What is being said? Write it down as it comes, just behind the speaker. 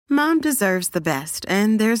Mom deserves the best,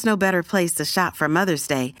 and there's no better place to shop for Mother's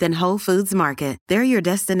Day than Whole Foods Market. They're your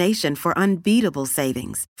destination for unbeatable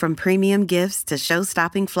savings, from premium gifts to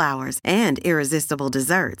show-stopping flowers and irresistible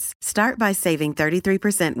desserts. Start by saving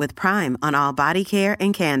 33% with Prime on all body care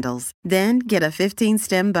and candles. Then get a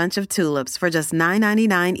 15-stem bunch of tulips for just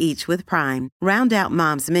 $9.99 each with Prime. Round out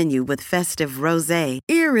Mom's menu with festive rosé,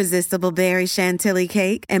 irresistible berry chantilly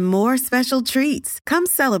cake, and more special treats. Come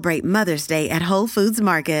celebrate Mother's Day at Whole Foods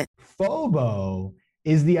Market. FOBO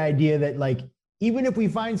is the idea that, like, even if we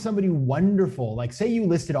find somebody wonderful, like say you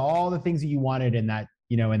listed all the things that you wanted in that,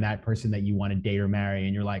 you know, in that person that you want to date or marry,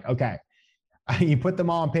 and you're like, okay, you put them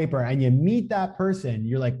all on paper and you meet that person,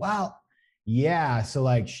 you're like, wow, yeah, so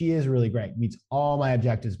like she is really great, meets all my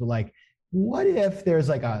objectives, but like, what if there's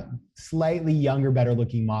like a slightly younger, better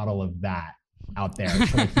looking model of that out there?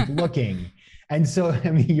 So like, keep looking. And so,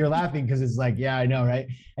 I mean, you're laughing because it's like, yeah, I know, right?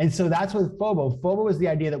 And so that's what FOBO. FOBO is the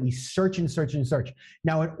idea that we search and search and search.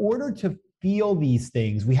 Now, in order to feel these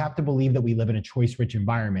things, we have to believe that we live in a choice-rich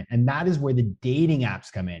environment. And that is where the dating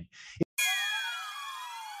apps come in.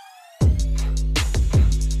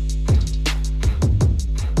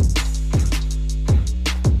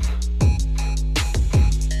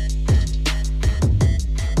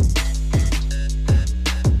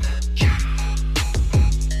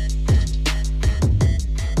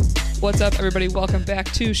 What's up, everybody? Welcome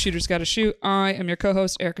back to Shooters Gotta Shoot. I am your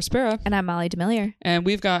co-host, Erica Spera. And I'm Molly Demillier. And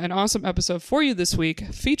we've got an awesome episode for you this week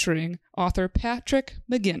featuring author Patrick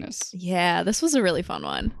McGinnis. Yeah, this was a really fun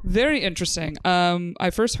one. Very interesting. I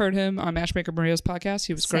first heard him on Matchmaker Maria's podcast.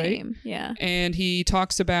 He was great. Yeah. And he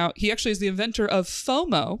talks about, he actually is the inventor of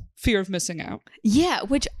FOMO, fear of missing out. Yeah,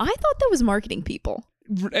 which I thought that was marketing people.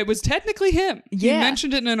 It was technically him. Yeah. He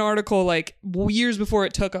mentioned it in an article like years before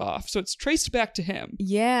it took off. So it's traced back to him.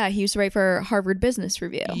 Yeah, he used to write for Harvard Business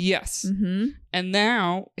Review. Yes. Mm-hmm. And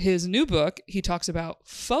now his new book, he talks about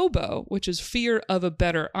FOBO, which is fear of a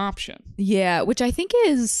better option. Yeah, which I think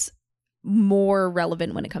is more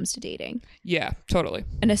relevant when it comes to dating. Yeah, totally.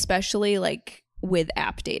 And especially like with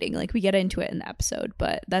app dating. Like we get into it in the episode,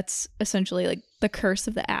 but that's essentially like the curse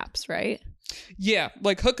of the apps, right? Yeah,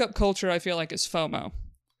 like hookup culture, I feel like, is FOMO.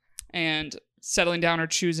 And settling down or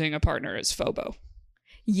choosing a partner is FOBO.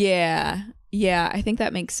 Yeah, I think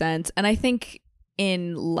that makes sense. And I think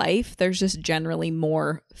in life, there's just generally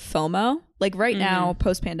more FOMO. Like right now,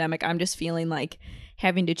 post-pandemic, I'm just feeling like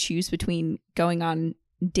having to choose between going on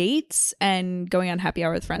dates and going on happy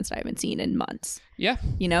hour with friends that I haven't seen in months. Yeah.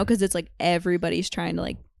 You know, because it's like everybody's trying to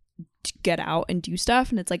like get out and do stuff,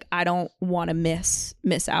 and it's like I don't want to miss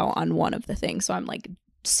out on one of the things, so I'm like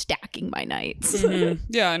stacking my nights. Mm-hmm.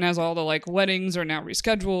 Yeah, and as all the like weddings are now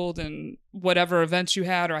rescheduled and whatever events you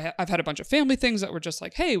had, or I've had a bunch of family things that were just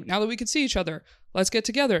like, hey, now that we can see each other, let's get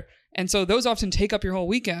together. And so those often take up your whole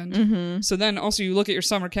weekend. Mm-hmm. So then also you look at your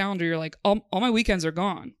summer calendar, you're like, all my weekends are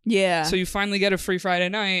gone. Yeah. So you finally get a free Friday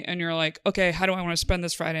night and you're like, okay, how do I want to spend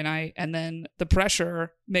this Friday night? And then the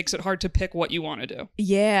pressure makes it hard to pick what you want to do.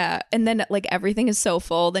 Yeah. And then like everything is so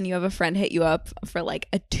full. Then you have a friend hit you up for like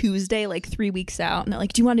a Tuesday, like 3 weeks out. And they're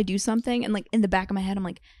like, do you want to do something? And like in the back of my head, I'm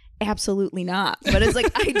like, absolutely not. But it's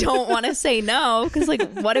like, I don't want to say no, because like,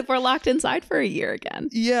 what if we're locked inside for a year again?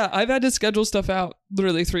 Yeah, I've had to schedule stuff out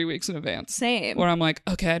literally 3 weeks in advance. Same. Where I'm like,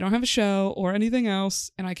 okay, I don't have a show or anything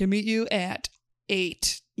else, and I can meet you at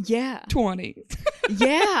 8:20.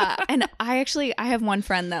 Yeah. And I have one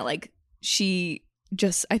friend that like,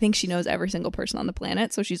 I think she knows every single person on the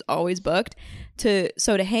planet, so she's always booked to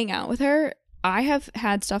hang out with her. I have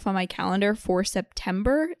had stuff on my calendar for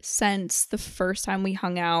September since the first time we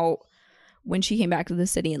hung out when she came back to the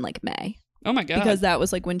city in like May. Oh my God. Because that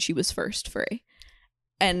was like when she was first free.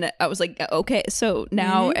 And I was like, okay, so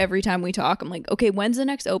now every time we talk, I'm like, okay, when's the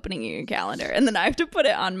next opening in your calendar? And then I have to put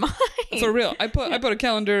it on mine. For real. I put a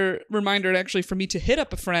calendar reminder actually for me to hit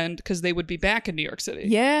up a friend because they would be back in New York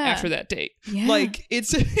City after that date. Yeah. Like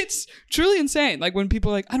it's truly insane. Like when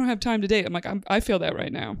people are like, I don't have time to date. I'm like, I feel that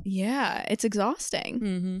right now. Yeah, it's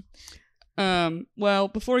exhausting. Mm-hmm. Well,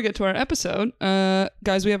 before we get to our episode,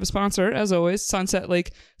 guys, we have a sponsor as always,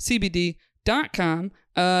 sunsetlakecbd.com.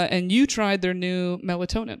 And you tried their new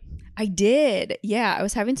melatonin. I did. Yeah, I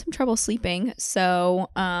was having some trouble sleeping. So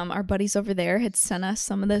our buddies over there had sent us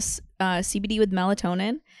some of this CBD with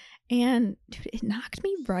melatonin. And dude, it knocked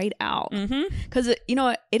me right out. Because, you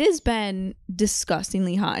know, it has been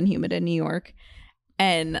disgustingly hot and humid in New York.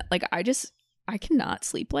 And like, I cannot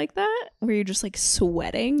sleep like that where you're just like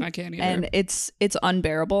sweating. I can't either. And it's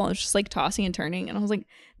unbearable. It's just like tossing and turning. And I was like,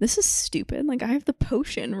 this is stupid. Like I have the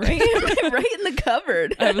potion right in the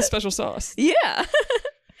cupboard. I have a special sauce. Yeah.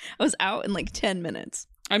 I was out in like 10 minutes.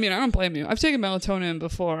 I mean, I don't blame you. I've taken melatonin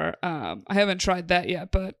before. I haven't tried that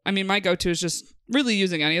yet, but I mean, my go-to is just really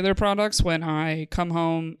using any of their products when I come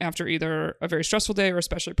home after either a very stressful day or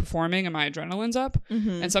especially performing and my adrenaline's up.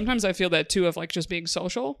 Mm-hmm. And sometimes I feel that too of like just being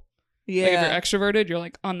social. Yeah. Like if you're extroverted, you're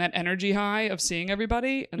like on that energy high of seeing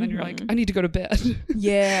everybody. And then you're like, I need to go to bed.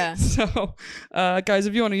 Yeah. So, guys,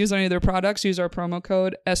 if you want to use any of their products, use our promo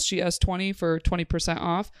code SGS20 for 20%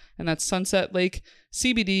 off. And that's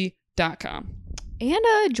sunsetlakecbd.com. And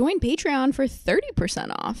join Patreon for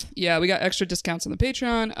 30% off. Yeah, we got extra discounts on the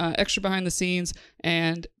Patreon, extra behind the scenes,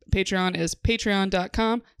 and Patreon is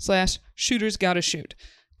patreon.com/shootersgottashoot.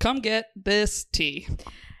 Come get this tea.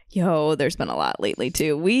 Yo, there's been a lot lately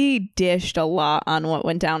too. We dished a lot on what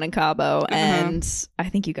went down in Cabo, and I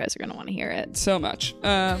think you guys are going to want to hear it. So much.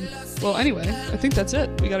 Well, anyway, I think that's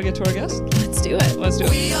it. We got to get to our guest. Let's do it. Let's do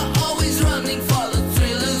it. We are always running for the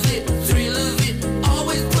thrill of it, thrill of it.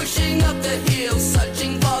 Always pushing up the hill,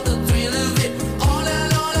 searching for the thrill of it. All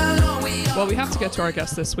along we are. Well, we have to get to our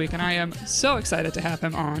guest this week, and I am so excited to have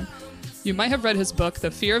him on. You might have read his book,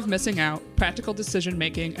 The Fear of Missing Out, Practical Decision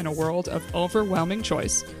Making in a World of Overwhelming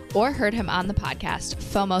Choice. Or heard him on the podcast,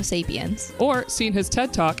 FOMO Sapiens. Or seen his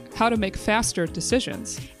TED Talk, How to Make Faster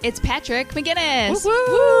Decisions. It's Patrick McGinnis.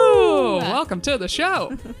 Woo! Welcome to the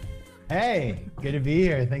show. Hey, good to be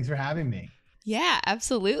here. Thanks for having me. Yeah,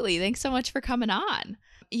 absolutely. Thanks so much for coming on.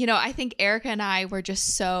 You know, I think Erica and I were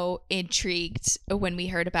just so intrigued when we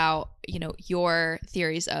heard about, you know, your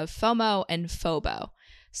theories of FOMO and FOBO.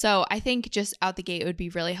 So I think just out the gate, it would be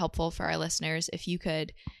really helpful for our listeners if you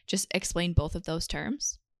could just explain both of those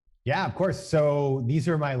terms. Yeah, of course. So these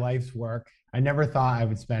are my life's work. I never thought I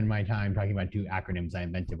would spend my time talking about two acronyms I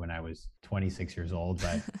invented when I was 26 years old,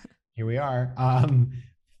 but here we are.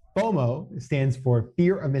 FOMO stands for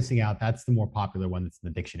fear of missing out. That's the more popular one that's in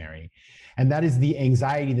the dictionary. And that is the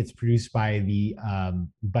anxiety that's produced by the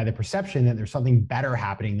perception that there's something better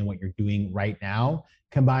happening than what you're doing right now,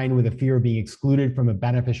 combined with a fear of being excluded from a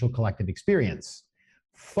beneficial collective experience.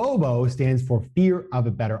 FOBO stands for fear of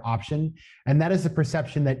a better option. And that is the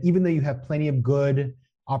perception that even though you have plenty of good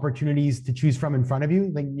opportunities to choose from in front of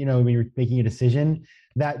you, like, you know, when you're making a decision,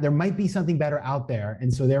 that there might be something better out there.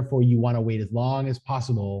 And so therefore you want to wait as long as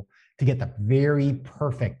possible to get the very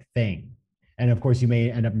perfect thing. And of course you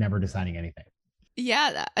may end up never deciding anything.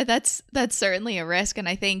 Yeah, that's certainly a risk. And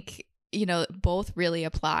I think, you know, both really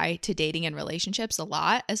apply to dating and relationships a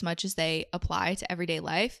lot as much as they apply to everyday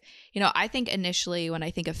life. You know, I think initially when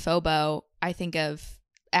I think of FOBO, I think of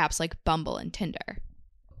apps like Bumble and Tinder.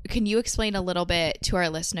 Can you explain a little bit to our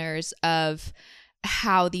listeners of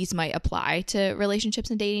how these might apply to relationships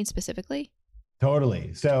and dating specifically?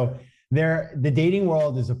 Totally. So the dating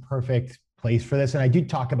world is a perfect place for this. And I do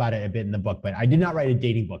talk about it a bit in the book, but I did not write a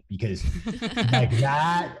dating book because like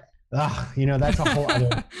that, you know, that's a whole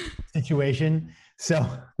other situation. So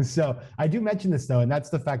I do mention this though, and that's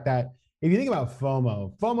the fact that if you think about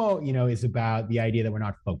FOMO, you know, is about the idea that we're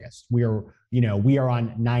not focused. We are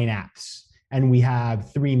on 9 apps and we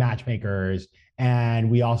have 3 matchmakers and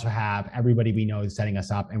we also have everybody we know is setting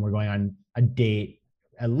us up and we're going on a date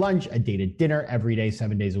at lunch, a date at dinner every day,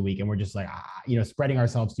 7 days a week. And we're just like, you know, spreading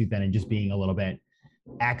ourselves too thin and just being a little bit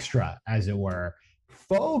extra, as it were.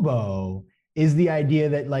 FOBO is the idea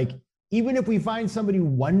that, like, even if we find somebody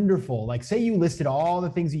wonderful, like say you listed all the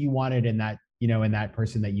things that you wanted in that, you know, in that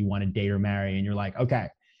person that you want to date or marry, and you're like, okay,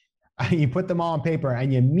 you put them all on paper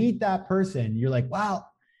and you meet that person, you're like, wow,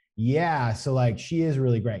 yeah, so like she is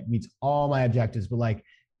really great, meets all my objectives, but like,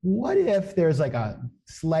 what if there's like a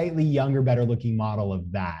slightly younger, better looking model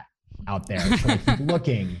of that out there? So like, keep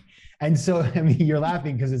looking. And so, I mean, you're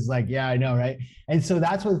laughing because it's like, yeah, I know, right? And so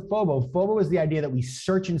that's what FOBO. FOBO is the idea that we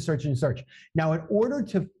search and search and search. Now, in order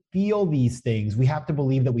to feel these things, we have to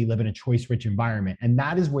believe that we live in a choice-rich environment. And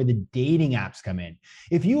that is where the dating apps come in.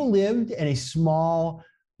 If you lived in a small,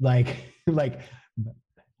 like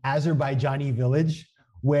Azerbaijani village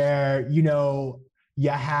where, you know, you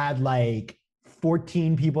had like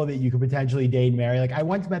 14 people that you could potentially date and marry. Like I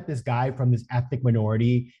once met this guy from this ethnic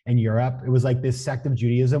minority in Europe. It was like this sect of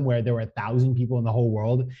Judaism where there were 1,000 people in the whole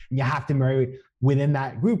world and you have to marry within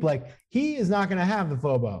that group. Like he is not going to have the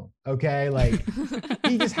FOBO. Okay. Like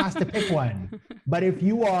he just has to pick one. But if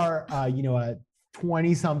you are, you know, a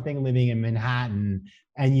 20 something living in Manhattan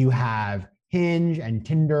and you have Hinge and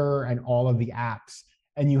Tinder and all of the apps,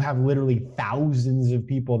 and you have literally thousands of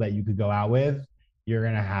people that you could go out with, you're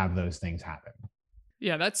going to have those things happen.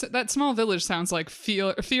 Yeah, that small village sounds like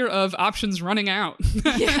fear of options running out.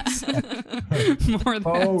 Yeah. More than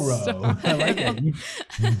Poro. I like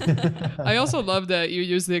it. I also love that you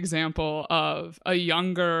use the example of a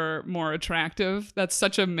younger, more attractive. That's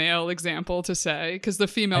such a male example to say, because the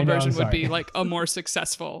female version would be like a more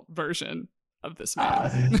successful version of this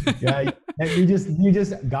man. Yeah, you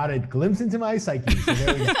just got a glimpse into my psyche. So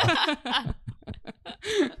there we go.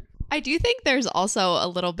 I do think there's also a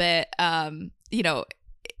little bit,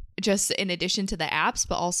 just in addition to the apps,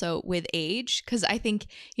 but also with age. Because I think,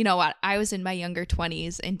 you know what, I was in my younger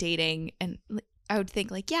 20s and dating, and I would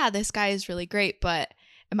think like, yeah, this guy is really great, but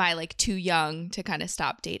am I like too young to kind of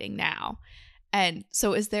stop dating now? And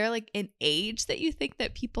so is there like an age that you think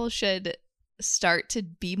that people should start to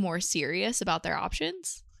be more serious about their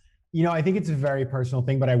options? You know, I think it's a very personal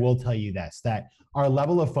thing, but I will tell you this, that our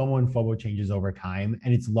level of FOMO and FOBO changes over time,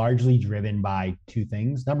 and it's largely driven by two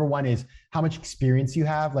things. Number one is how much experience you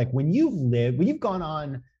have. Like when you've gone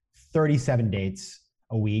on 37 dates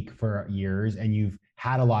a week for years and you've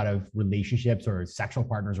had a lot of relationships or sexual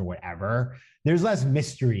partners or whatever, there's less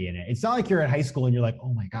mystery in it. It's not like you're in high school and you're like,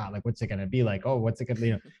 oh my God, like what's it gonna be like? Oh, what's it gonna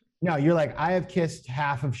be? No, you're like, I have kissed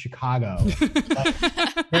half of Chicago.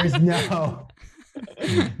 Like, there's no,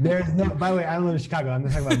 by the way, I don't live in Chicago. I'm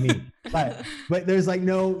not talking about me, but there's like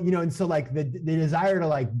no, and so like the desire to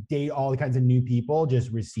like date all the kinds of new people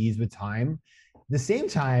just recedes with time. The same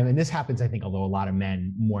time, and this happens, I think, although a lot of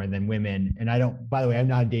men more than women, and by the way, I'm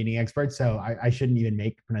not a dating expert, so I shouldn't even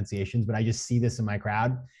make pronunciations, but I just see this in my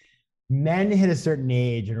crowd. Men hit a certain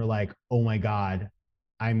age and are like, oh my God,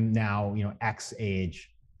 I'm now, X age.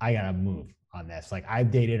 I gotta move on this. Like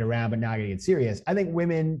I've dated around, but now I gotta get serious. I think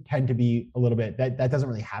women tend to be a little bit, that doesn't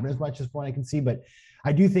really happen as much as what I can see, but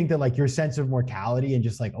I do think that like your sense of mortality and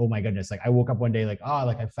just like, oh my goodness, like I woke up one day like, oh,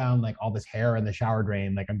 like I found like all this hair in the shower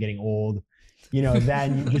drain, like I'm getting old,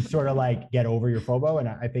 then you just sort of like get over your FOBO. And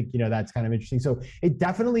I think, that's kind of interesting. So it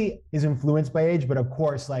definitely is influenced by age, but of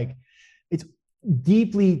course, like it's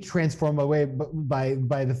deeply transformed by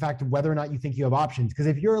the fact of whether or not you think you have options. Because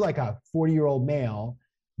if you're like a 40-year-old male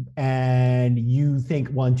and you think,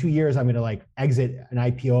 well, in 2 years, I'm going to like exit an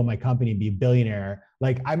IPO of my company and be a billionaire.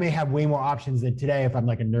 Like I may have way more options than today if I'm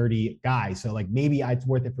like a nerdy guy. So like maybe it's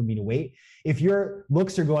worth it for me to wait. If your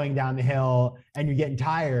looks are going down the hill and you're getting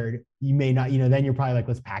tired, you may not, then you're probably like,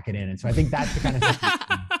 let's pack it in. And so I think that's the kind of thing.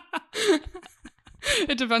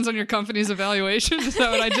 It depends on your company's evaluation. Is that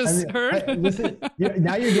what I just heard? Listen,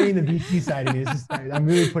 now you're getting the VC side of me. I'm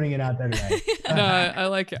really putting it out there today. No, I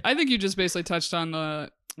like it. I think you just basically touched on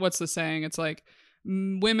what's the saying? It's like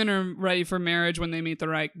women are ready for marriage when they meet the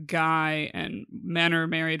right guy, and men are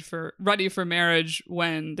ready for marriage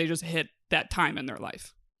when they just hit that time in their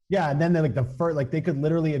life. Yeah, and then they're like they could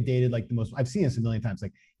literally have dated like the most. I've seen this a million times.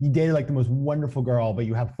 Like you dated like the most wonderful girl, but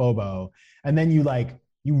you have FOBO, and then you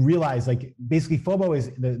realize like basically FOBO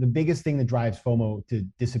is the biggest thing that drives FOMO to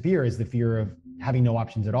disappear is the fear of having no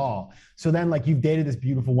options at all. So then like you've dated this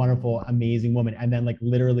beautiful, wonderful, amazing woman, and then like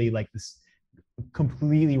literally like this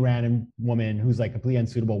completely random woman who's like completely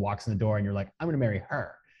unsuitable walks in the door and you're like, I'm going to marry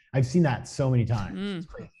her. I've seen that so many times.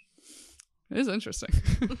 It's crazy. It is interesting.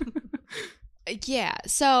 Yeah.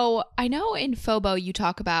 So I know in FOBO you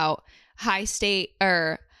talk about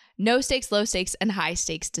no stakes, low stakes, and high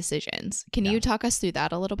stakes decisions. Can you talk us through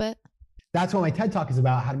that a little bit? That's what my TED Talk is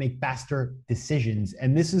about, how to make faster decisions.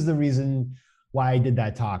 And this is the reason why I did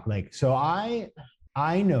that talk. Like, so I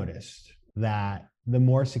noticed that the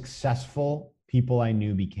more successful people I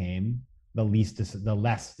knew became, the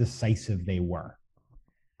less decisive they were.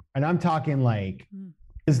 And I'm talking like,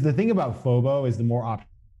 because the thing about FOBO is the more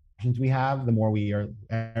options we have, the more we are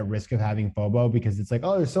at risk of having FOBO, because it's like,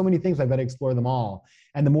 oh, there's so many things, I better explore them all.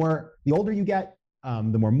 And the older you get,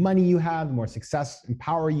 the more money you have, the more success and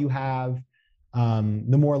power you have,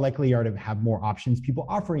 the more likely you are to have more options, people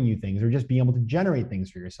offering you things or just being able to generate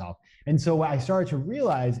things for yourself. And so what I started to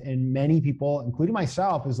realize, and many people, including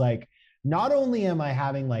myself, is like, not only am I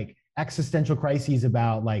having like existential crises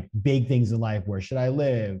about like big things in life, where should I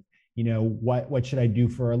live? What should I do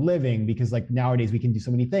for a living? Because like nowadays we can do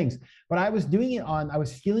so many things, but I was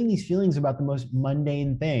feeling these feelings about the most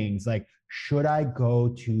mundane things. Like, should I go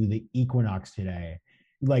to the equinox today?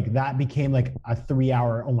 Like that became like a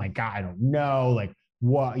 3-hour, oh my God, I don't know. Like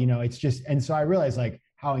what, it's just, and so I realized like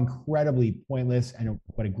how incredibly pointless and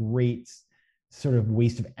what a great sort of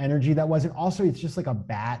waste of energy that was. And also it's just like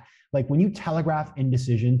like when you telegraph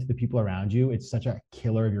indecision to the people around you, it's such a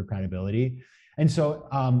killer of your credibility. And so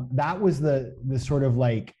that was the sort of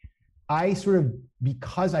like,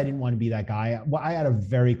 because I didn't want to be that guy. Well, I had a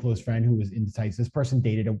very close friend who was indecisive. This person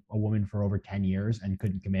dated a woman for over 10 years and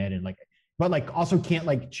couldn't commit. And like, but like also can't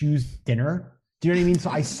like choose dinner. Do you know what I mean? So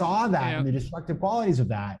I saw that Yeah. and the destructive qualities of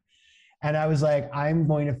that. And I was like, I'm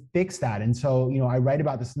going to fix that. And so, you know, I write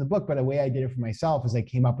about this in the book, but the way I did it for myself is I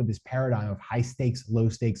came up with this paradigm of high stakes, low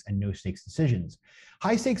stakes, and no stakes decisions.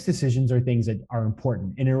 High stakes decisions are things that are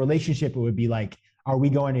important. In a relationship, it would be like, are we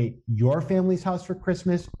going to your family's house for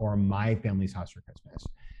Christmas or my family's house for Christmas?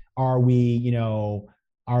 Are we, you know,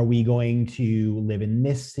 are we going to live in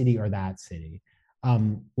this city or that city?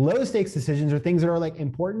 Low stakes decisions are things that are like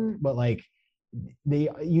important, but like you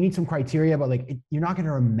need some criteria, but like you're not going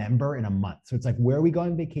to remember in a month. So it's like, where are we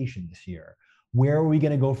going on vacation this year? Where are we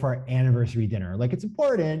going to go for our anniversary dinner? Like it's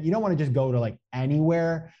important. You don't want to just go to like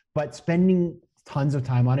anywhere, but spending tons of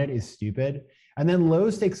time on it is stupid. And then low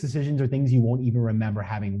stakes decisions are things you won't even remember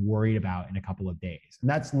having worried about in a couple of days. And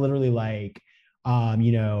that's literally like,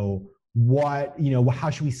 you know, what, you know, how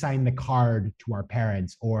should we sign the card to our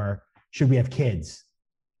parents, or should we have kids?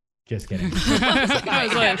 Just kidding. I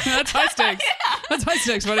was like, that's high stakes. That's high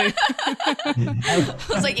stakes, buddy. I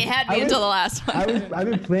was like, you had me until the last one. I've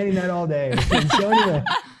been planning that all day.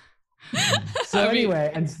 So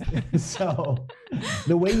anyway, and so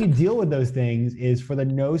the way you deal with those things is for the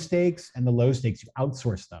no stakes and the low stakes, you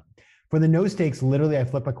outsource them. For the no stakes, literally I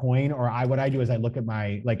flip a coin, or what I do is I look at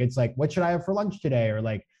my, like, it's like, what should I have for lunch today? Or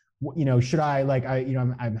like, you know, should I like, I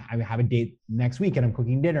have a date next week and I'm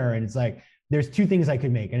cooking dinner, and it's like, there's two things I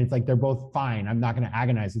could make, and it's like, they're both fine. I'm not going to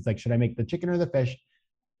agonize. It's like, should I make the chicken or the fish?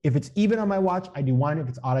 If it's even on my watch, I do one. If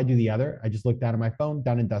it's odd, I do the other. I just look down at my phone,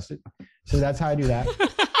 done and dusted. So that's how I do that.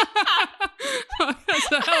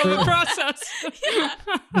 That's a hell of a process.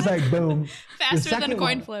 It's like, boom. Faster than a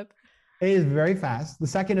coin flip. It is very fast. The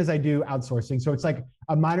second is I do outsourcing. So it's like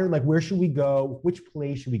a minor, like, where should we go? Which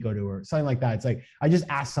play should we go to? Or something like that. It's like, I just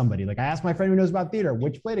ask somebody, like I asked my friend who knows about theater,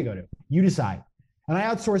 which play to go to. You decide. And I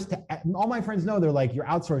outsource to all my friends know. They're like, you're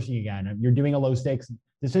outsourcing again. You're doing a low stakes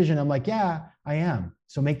decision. I'm like, yeah, I am.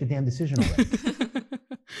 So make the damn decision already.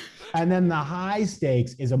 And then the high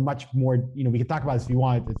stakes is a much more, you know, we can talk about this if you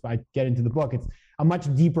want. If I get into the book, it's a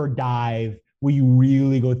much deeper dive where you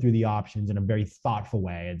really go through the options in a very thoughtful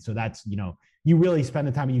way. And so that's, you know, you really spend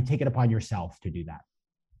the time and you take it upon yourself to do that.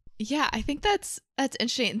 Yeah, I think that's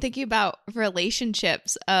interesting. And thinking about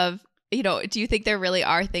relationships of, you know, do you think there really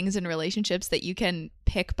are things in relationships that you can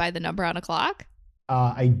pick by the number on a clock?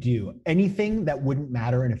 I do. Anything that wouldn't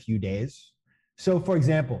matter in a few days. So for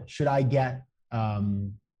example, should I get,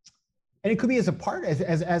 and it could be as a partner,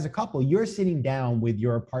 as a couple, you're sitting down with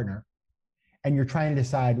your partner and you're trying to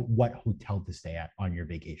decide what hotel to stay at on your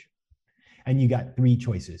vacation. And you got 3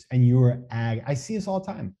 choices and I see this all the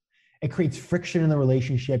time. It creates friction in the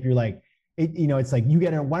relationship. You're like, you know, it's like you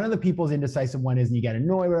get one of the people's indecisive one is, and you get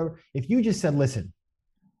annoyed, whatever. If you just said, listen,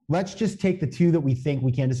 let's just take the 2 that we think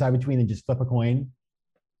we can't decide between and just flip a coin,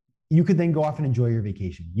 you could then go off and enjoy your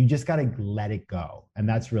vacation. You just got to let it go. And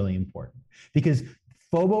that's really important, because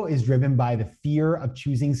FOMO is driven by the fear of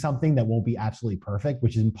choosing something that won't be absolutely perfect,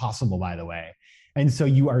 which is impossible, by the way. And so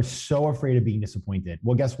you are so afraid of being disappointed.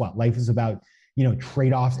 Well, guess what? Life is about, you know,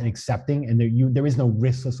 trade-offs and accepting, and there is no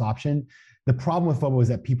riskless option. The problem with FOMO is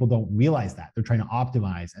that people don't realize that. They're trying to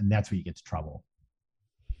optimize, and that's where you get to trouble.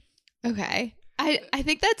 Okay. I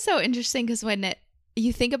think that's so interesting, because when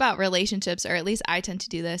you think about relationships, or at least I tend to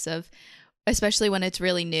do this, of especially when it's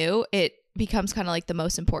really new, it becomes kind of like the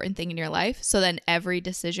most important thing in your life. So then every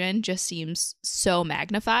decision just seems so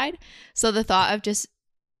magnified. So the thought of just,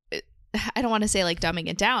 I don't want to say like dumbing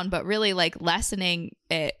it down, but really like lessening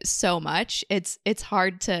it so much, it's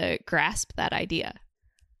hard to grasp that idea.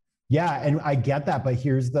 Yeah, and I get that, but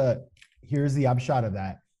here's the upshot of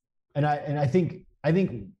that. And I think,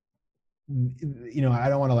 you know, I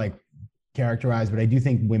don't want to like characterize, but I do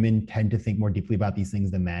think women tend to think more deeply about these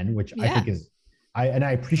things than men, which I think is, I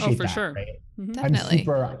appreciate for that. sure. Right? Mm-hmm. Definitely.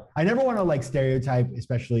 I never want to like stereotype,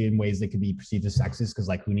 especially in ways that could be perceived as sexist, because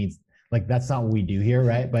like who needs, like that's not what we do here,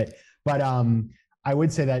 right? But I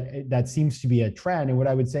would say that seems to be a trend. And what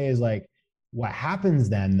I would say is like, what happens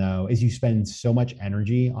then though, is you spend so much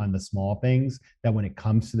energy on the small things that when it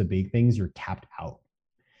comes to the big things, you're tapped out.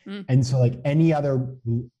 And so like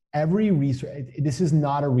every resource, this is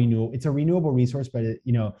not a renewable, it's a renewable resource, but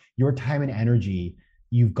you know, your time and energy,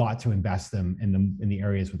 you've got to invest them in the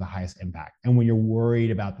areas with the highest impact. And when you're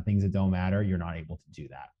worried about the things that don't matter, you're not able to do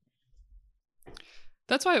that.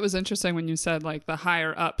 That's why it was interesting when you said like the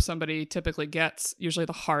higher up somebody typically gets, usually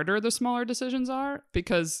the harder the smaller decisions are,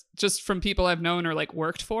 because just from people I've known or like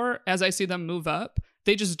worked for, as I see them move up,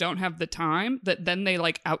 they just don't have the time that then they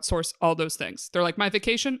like outsource all those things. They're like, my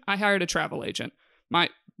vacation, I hired a travel agent. My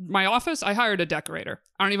office, I hired a decorator.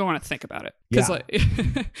 I don't even want to think about it. Yeah. Like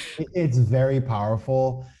It's very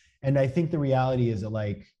powerful. And I think the reality is that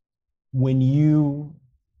like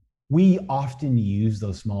we often use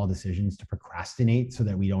those small decisions to procrastinate so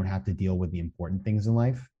that we don't have to deal with the important things in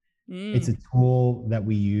life. It's a tool that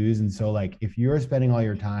we use. And so like, if you're spending all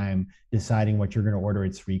your time deciding what you're going to order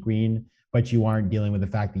at Sweetgreen, but you aren't dealing with the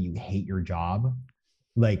fact that you hate your job,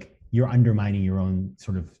 like you're undermining your own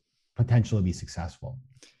sort of potential to be successful.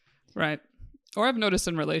 Right. Or I've noticed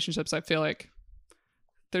in relationships, I feel like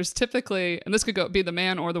there's typically, and this could be the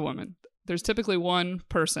man or the woman, there's typically one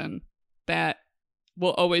person that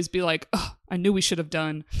will always be like, oh, I knew we should have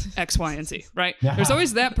done X, Y, and Z, right? Yeah. There's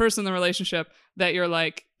always that person in the relationship that you're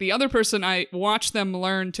like, the other person, I watch them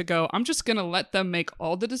learn to go, I'm just going to let them make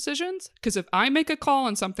all the decisions. Because if I make a call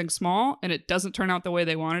on something small and it doesn't turn out the way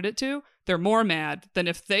they wanted it to, they're more mad than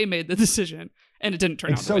if they made the decision and it didn't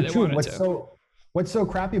turn out the way they wanted it to. What's so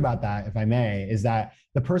crappy about that, if I may, is that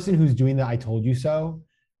the person who's doing the I told you so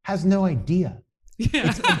has no idea.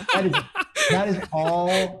 Yeah.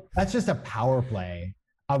 That's just a power play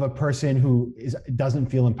of a person who doesn't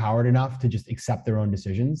feel empowered enough to just accept their own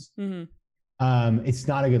decisions. Mm-hmm. It's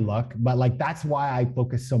not a good look, but like, that's why I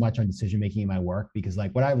focus so much on decision-making in my work, because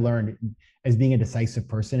like what I've learned as being a decisive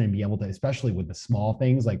person and be able to, especially with the small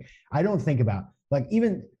things, like I don't think about, like,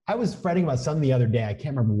 even I was fretting about something the other day, I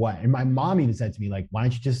can't remember what. And my mom even said to me, like, why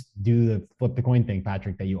don't you just do the flip the coin thing,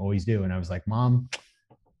 Patrick, that you always do? And I was like, Mom,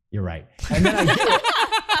 you're right. And then I did it.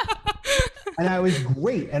 And I was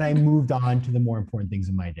great. And I moved on to the more important things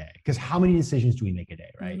in my day. Because how many decisions do we make a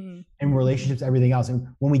day, right? Mm-hmm. And relationships, everything else. And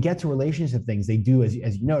when we get to relationship things, they do, as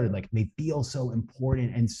you noted, like they feel so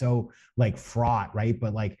important and so like fraught, right?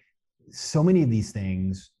 But like so many of these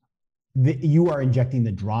things, you are injecting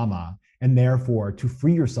the drama. And therefore, to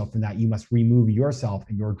free yourself from that, you must remove yourself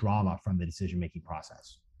and your drama from the decision-making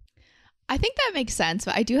process. I think that makes sense.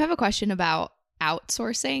 But I do have a question about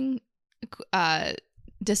outsourcing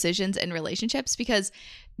decisions in relationships, because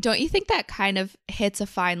don't you think that kind of hits a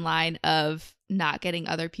fine line of not getting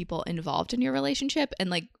other people involved in your relationship?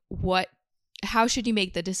 And like, how should you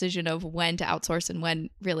make the decision of when to outsource and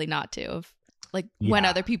when really not to? Of like when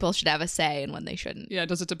other people should have a say and when they shouldn't? Yeah.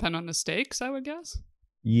 Does it depend on the stakes, I would guess?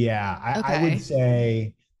 Yeah, I would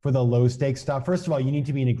say for the low stakes stuff, first of all, you need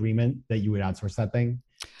to be in agreement that you would outsource that thing.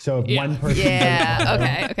 So if one person,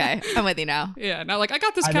 okay, I'm with you now. Yeah, now like I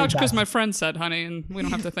got this couch because my friend said, honey, and we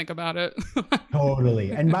don't have to think about it.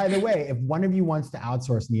 Totally. And by the way, if one of you wants to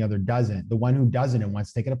outsource and the other doesn't, the one who doesn't and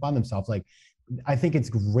wants to take it upon themselves, like I think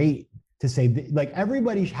it's great to say, like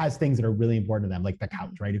everybody has things that are really important to them, like the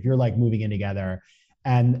couch, right? If you're like moving in together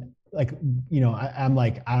and like, you know, I'm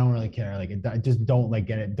like, I don't really care. Like, just don't like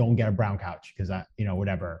don't get a brown couch because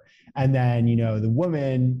whatever. And then, the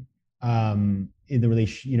woman in the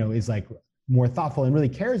relation, is like more thoughtful and really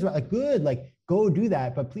cares about like, good, like go do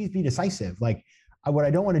that, but please be decisive. Like what I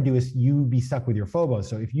don't want to do is you be stuck with your phobos.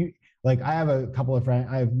 So if you, like, I have a couple of friends,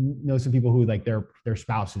 I know some people who like their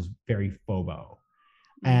spouse is very phobo,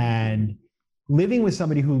 and living with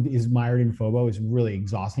somebody who is mired in phobo is really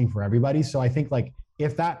exhausting for everybody. So I think like,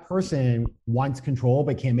 if that person wants control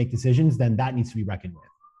but can't make decisions, then that needs to be reckoned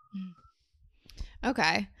with.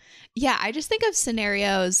 Okay. Yeah, I just think of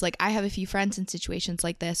scenarios, like I have a few friends in situations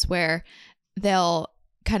like this where they'll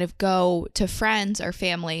kind of go to friends or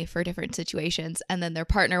family for different situations, and then their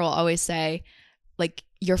partner will always say, like,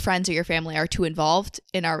 your friends or your family are too involved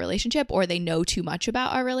in our relationship, or they know too much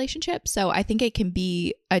about our relationship. So I think it can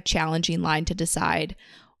be a challenging line to decide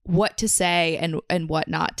what to say and what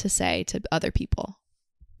not to say to other people.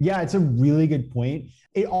 Yeah, it's a really good point.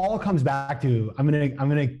 It all comes back to I'm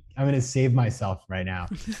gonna save myself right now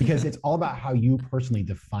because it's all about how you personally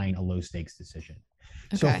define a low stakes decision.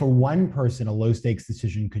 Okay. So for one person, a low stakes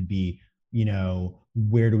decision could be,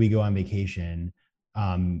 where do we go on vacation?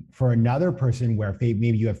 For another person, where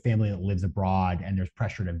maybe you have family that lives abroad and there's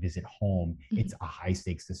pressure to visit home, it's a high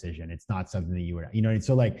stakes decision. It's not something that you would, and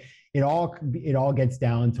so like it all gets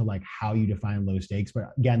down to like how you define low stakes.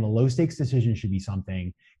 But again, the low stakes decision should be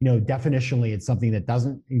something, definitionally it's something that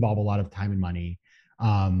doesn't involve a lot of time and money.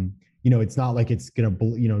 It's not like it's going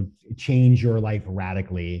to, change your life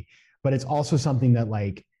radically, but it's also something that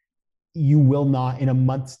like you will not, in a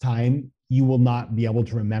month's time, you will not be able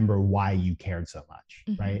to remember why you cared so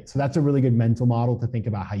much, right? So that's a really good mental model to think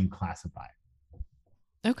about how you classify.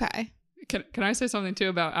 Okay. Can I say something too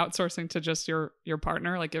about outsourcing to just your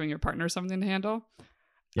partner, like giving your partner something to handle?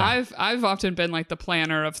 Yeah. I've often been like the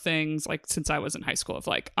planner of things, like since I was in high school, of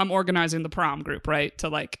like I'm organizing the prom group, right? To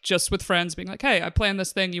like just with friends being like, hey, I planned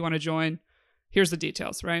this thing, you want to join? Here's the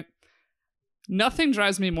details, right? Nothing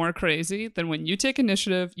drives me more crazy than when you take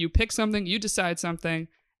initiative, you pick something, you decide something,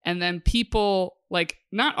 and then people like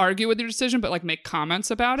not argue with your decision, but like make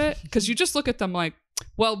comments about it. Cause you just look at them like,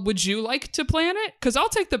 well, would you like to plan it? Cause I'll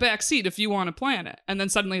take the back seat if you want to plan it. And then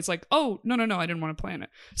suddenly it's like, oh, no, I didn't want to plan it.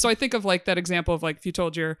 So I think of like that example of like, if you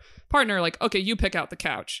told your partner, like, okay, you pick out the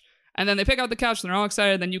couch, and then they pick out the couch and they're all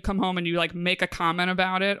excited. Then you come home and you like make a comment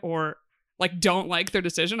about it or like don't like their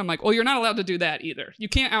decision. I'm like, well, you're not allowed to do that either. You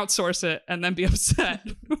can't outsource it and then be upset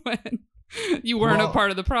when you weren't a part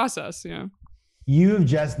of the process. Yeah. You have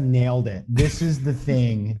just nailed it. This is the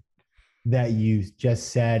thing that you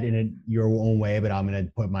just said in your own way, but I'm going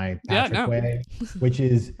to put my Patrick way, which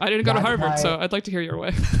is... I didn't go to Harvard, so I'd like to hear your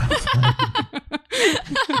way.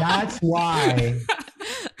 That's why...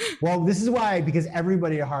 Well, this is why, because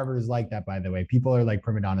everybody at Harvard is like that, by the way. People are like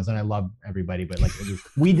prima donnas, and I love everybody, but like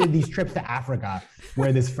we did these trips to Africa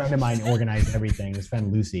where this friend of mine organized everything, this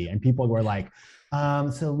friend Lucy, and people were like,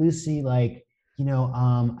 so Lucy, like, you know,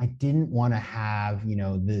 I didn't want to have, you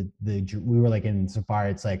know, we were like in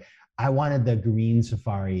safari. It's like, I wanted the green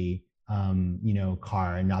safari, you know,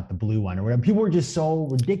 car and not the blue one or whatever. People were just so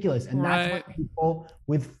ridiculous. And that's why people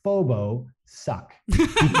with FOBO suck.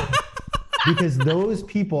 Because those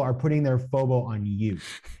people are putting their FOBO on you.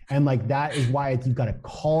 And like, that is why you've got to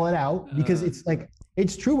call it out, because it's like,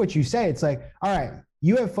 it's true what you say. It's like, all right,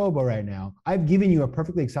 you have FOBO right now. I've given you a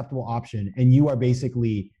perfectly acceptable option, and you are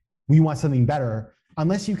basically, we want something better.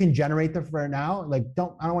 Unless you can generate the for now, like, I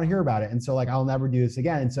don't want to hear about it. And so like, I'll never do this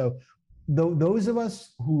again. And so those of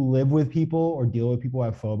us who live with people or deal with people who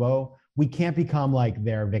have FOBO, we can't become like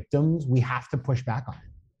their victims. We have to push back on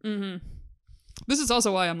it. Mm-hmm. This is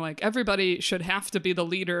also why I'm like, everybody should have to be the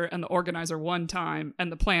leader and the organizer one time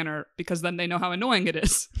and the planner, because then they know how annoying it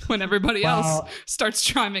is when everybody else starts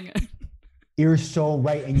chiming in. You're so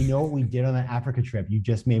right. And you know what we did on that Africa trip? You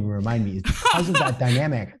just made me remind me, is because of that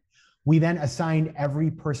dynamic. We then assigned every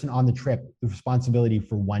person on the trip the responsibility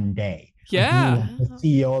for one day. Yeah. The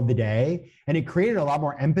CEO of the day. And it created a lot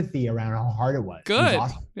more empathy around how hard it was. Good. It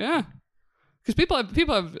was awesome. Yeah. Because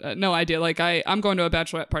people have no idea. Like I'm going to a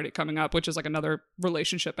bachelorette party coming up, which is like another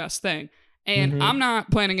relationship-esque thing. And I'm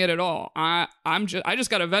not planning it at all. I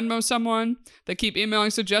just got to Venmo someone. They keep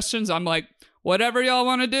emailing suggestions. I'm like, whatever y'all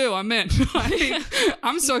want to do, I'm in.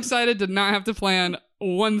 I'm so excited to not have to plan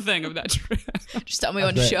one thing of that trip. Just tell me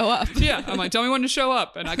when to show up. Yeah, I'm like, tell me when to show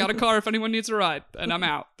up, and I got a car if anyone needs a ride, and I'm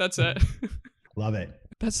out. That's it. Love it.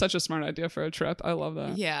 That's such a smart idea for a trip. I love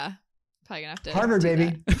that. Yeah. Probably gonna have to Harvard,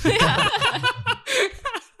 baby.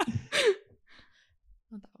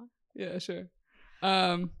 Yeah, sure.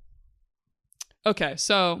 Okay,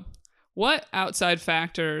 so what outside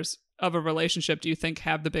factors of a relationship do you think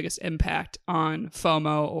have the biggest impact on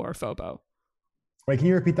FOMO or FOBO? Wait, can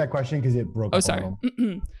you repeat that question? Because it broke up. Oh,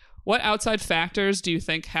 sorry. What outside factors do you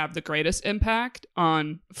think have the greatest impact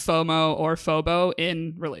on FOMO or FOBO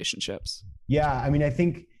in relationships? Yeah, I mean, I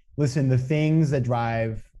think, listen, the things that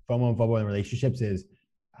drive FOMO and FOBO in relationships is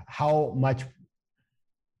how much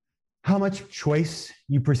choice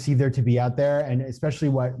you perceive there to be out there, and especially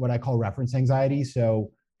what I call reference anxiety.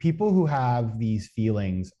 So people who have these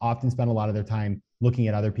feelings often spend a lot of their time looking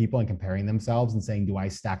at other people and comparing themselves and saying, do I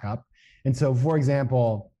stack up? And so, for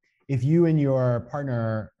example, if you and your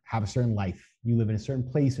partner have a certain life, you live in a certain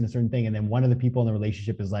place and a certain thing, and then one of the people in the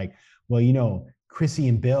relationship is like, well, you know, Chrissy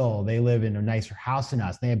and Bill, they live in a nicer house than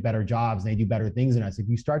us. They have better jobs. And they do better things than us. If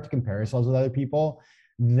you start to compare yourselves with other people,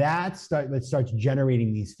 that starts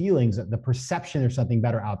generating these feelings, the perception there's something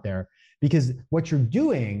better out there. Because what you're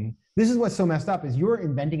doing, this is what's so messed up, is you're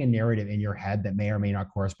inventing a narrative in your head that may or may not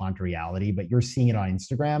correspond to reality, but you're seeing it on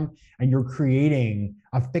Instagram, and you're creating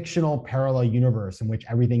a fictional parallel universe in which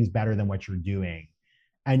everything's better than what you're doing.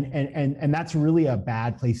 And that's really a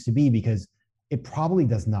bad place to be, because it probably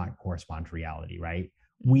does not correspond to reality, right?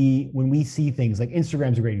 When we see things like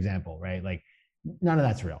Instagram's a great example, right? Like none of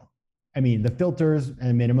that's real. I mean, the filters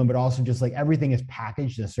and a minimum, but also just like everything is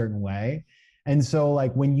packaged in a certain way. And so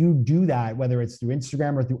like when you do that, whether it's through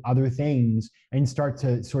Instagram or through other things, and start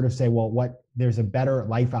to sort of say, well, there's a better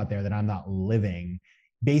life out there that I'm not living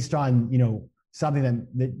based on, you know, something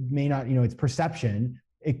that may not, you know, it's perception,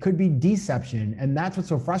 it could be deception. And that's what's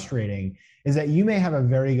so frustrating, is that you may have a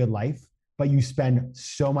very good life, but you spend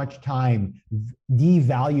so much time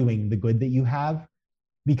devaluing the good that you have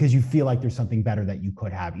because you feel like there's something better that you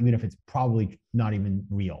could have, even if it's probably not even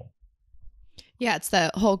real. Yeah, it's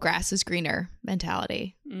the whole grass is greener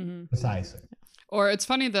mentality. Mm-hmm. Precisely. Or it's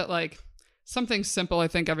funny that like something simple I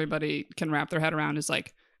think everybody can wrap their head around is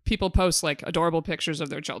like people post like adorable pictures of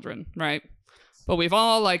their children, right? But we've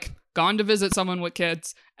all like gone to visit someone with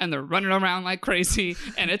kids and they're running around like crazy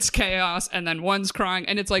and it's chaos, and then one's crying,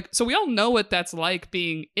 and it's like, so we all know what that's like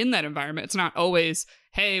being in that environment. It's not always,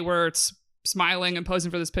 hey, smiling and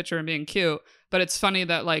posing for this picture and being cute. But it's funny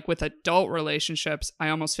that like with adult relationships, I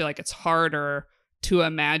almost feel like it's harder to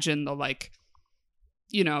imagine the like,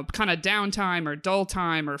 you know, kind of downtime or dull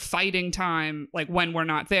time or fighting time, like when we're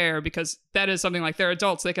not there, because that is something like they're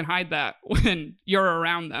adults. They can hide that when you're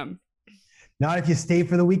around them. Not if you stay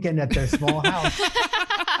for the weekend at their small house.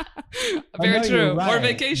 Very true. Right, or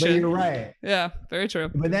vacation. But you're right. Yeah, very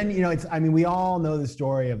true. But then, you know, I mean, we all know the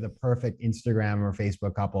story of the perfect Instagram or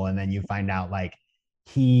Facebook couple. And then you find out like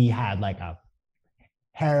he had like a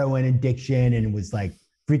heroin addiction and was like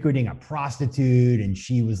frequenting a prostitute. And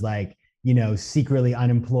she was like, you know, secretly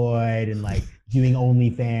unemployed and like doing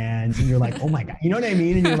OnlyFans. And you're like, oh my God, you know what I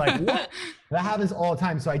mean? And you're like, what? That happens all the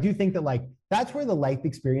time. So I do think that like, that's where the life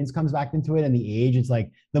experience comes back into it and the age. It's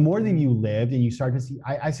like the more that you lived and you start to see,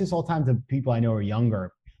 I see this all the time to people I know are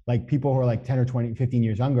younger, like people who are like 10 or 20, 15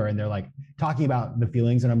 years younger. And they're like talking about the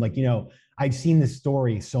feelings. And I'm like, you know, I've seen this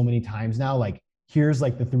story so many times now, like here's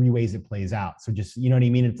like the 3 ways it plays out. So just, you know what I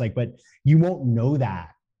mean? It's like, but you won't know that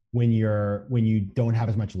when you don't have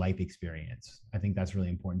as much life experience. I think that's really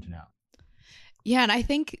important to know. Yeah, and I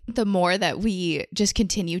think the more that we just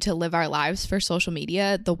continue to live our lives for social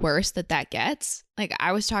media, the worse that gets. Like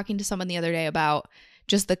I was talking to someone the other day about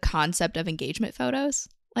just the concept of engagement photos.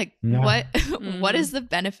 Like what is the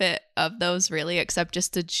benefit of those really, except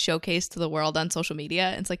just to showcase to the world on social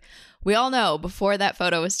media? It's like, we all know before that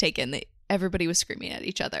photo was taken, everybody was screaming at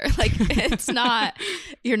each other. Like it's not,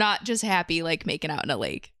 you're not just happy like making out in a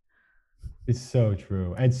lake. It's so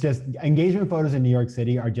true. It's just engagement photos in New York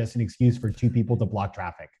City are just an excuse for 2 people to block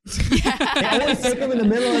traffic. They always take them in the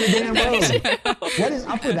middle of the damn road. What is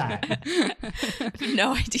up with that?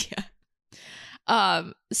 No idea.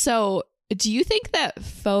 So do you think that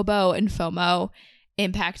FOBO and FOMO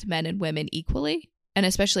impact men and women equally? And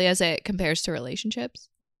especially as it compares to relationships?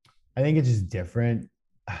 I think it's just different.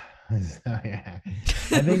 I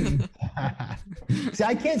think see,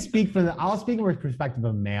 I can't speak for I'll speak from the perspective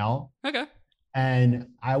of male. Okay. And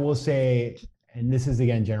I will say, and this is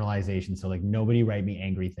again generalization, so like nobody write me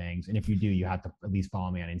angry things. And if you do, you have to at least follow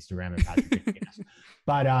me on Instagram at Patrick Fitness.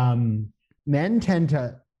 But men tend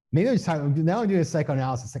to, maybe I'm just talking, now I'm doing a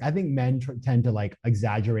psychoanalysis. Like I think men tend to like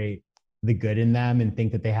exaggerate the good in them and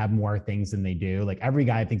think that they have more things than they do. Like every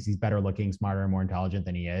guy thinks he's better looking, smarter, and more intelligent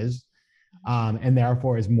than he is. And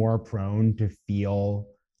therefore is more prone to feel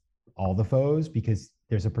all the foes because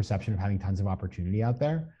there's a perception of having tons of opportunity out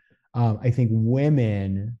there. I think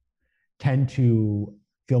women tend to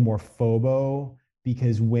feel more FOBO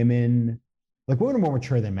because women are more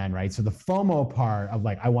mature than men, right? So the FOMO part of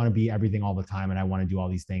like, I want to be everything all the time and I want to do all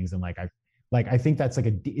these things. And I think that's like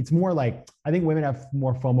it's more like, I think women have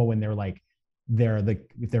more FOMO when they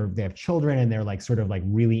have children and they're like sort of like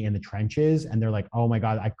really in the trenches and they're like, oh my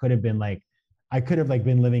God, I could have been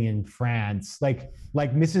living in France, like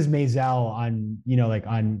Mrs. Maisel on, you know, like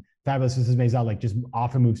on Fabulous Mrs. Maisel, like just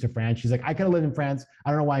often moves to France. She's like, I could have lived in France.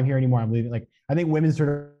 I don't know why I'm here anymore. I'm leaving. Like, I think women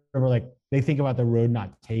sort of are like, they think about the road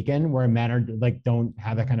not taken, where men are like, don't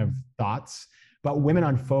have that kind of thoughts. But women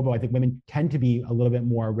on FOBO, I think women tend to be a little bit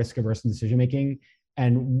more risk averse in decision making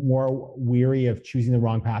and more weary of choosing the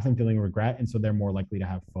wrong path and feeling regret. And so they're more likely to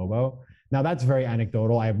have FOBO. Now that's very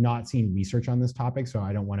anecdotal. I have not seen research on this topic, so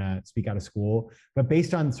I don't want to speak out of school, but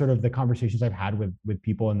based on sort of the conversations I've had with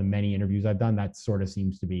people and the many interviews I've done, that sort of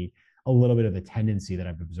seems to be a little bit of the tendency that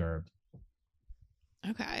I've observed.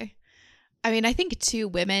 Okay. I mean, I think too,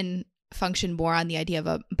 women function more on the idea of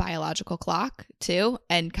a biological clock too,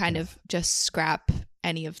 and kind of just scrap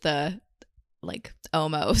any of the like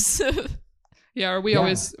omos. Yeah, or we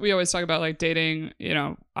always talk about like dating, you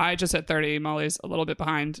know, I just hit 30, Molly's a little bit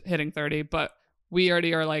behind hitting 30, but we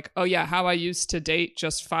already are like, oh yeah, how I used to date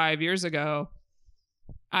just 5 years ago,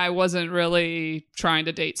 I wasn't really trying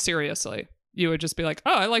to date seriously. You would just be like,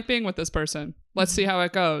 oh, I like being with this person. Let's see how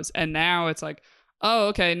it goes. And now it's like, oh,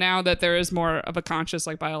 okay, now that there is more of a conscious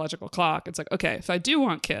like biological clock, it's like, okay, if I do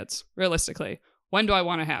want kids, realistically, when do I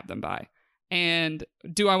want to have them by? And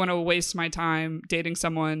do I want to waste my time dating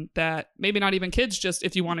someone that maybe not even kids, just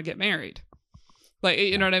if you want to get married? Like,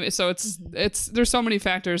 you know what I mean? So it's there's so many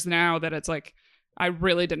factors now that it's like, I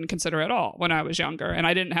really didn't consider at all when I was younger. And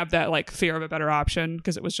I didn't have that like fear of a better option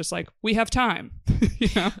because it was just like, we have time, you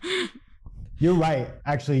know? You're right.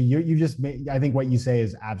 Actually, you just made, I think what you say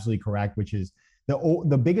is absolutely correct, which is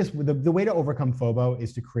the biggest, the way to overcome FOBO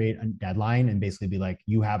is to create a deadline and basically be like,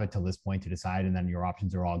 you have it till this point to decide, and then your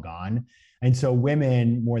options are all gone. And so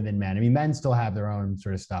women more than men, I mean, men still have their own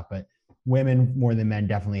sort of stuff, but women more than men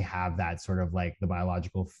definitely have that sort of like the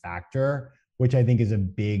biological factor which I think is a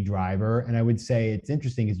big driver. And I would say it's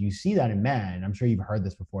interesting is you see that in men. I'm sure you've heard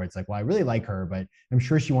this before. It's like, well, I really like her, but I'm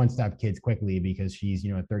sure she wants to have kids quickly because she's,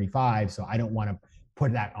 35. So I don't want to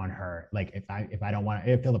put that on her. Like if I don't want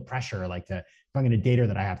to, I feel the pressure, like if I'm going to date her,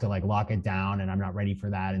 that I have to like lock it down and I'm not ready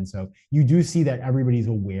for that. And so you do see that everybody's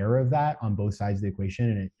aware of that on both sides of the equation.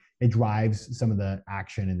 And it drives some of the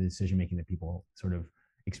action and the decision-making that people sort of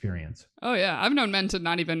experience. Oh yeah. I've known men to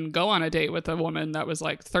not even go on a date with a woman that was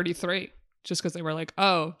like 33. Just because they were like,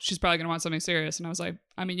 oh, she's probably going to want something serious. And I was like,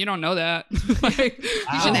 I mean, you don't know that. Like,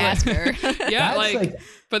 You should ask her. Yeah, That's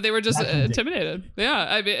but they were just that's ridiculous. intimidated. Yeah,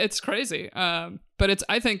 I mean, it's crazy. But it's,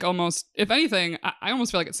 I think almost, if anything, I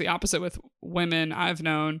almost feel like it's the opposite with women I've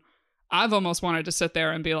known. I've almost wanted to sit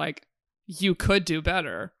there and be like, you could do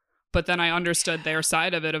better. But then I understood their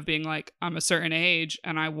side of it of being like, I'm a certain age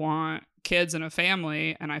and I want kids and a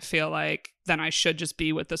family. And I feel like then I should just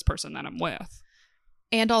be with this person that I'm with.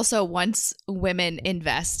 And also, once women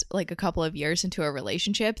invest like a couple of years into a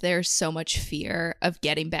relationship, there's so much fear of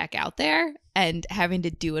getting back out there and having to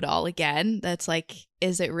do it all again. That's like,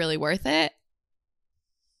 is it really worth it?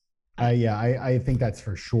 Yeah, I think that's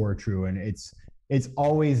for sure true. And it's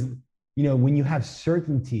always, when you have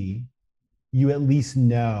certainty, you at least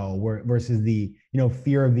know versus the,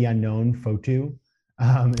 fear of the unknown, FOTU.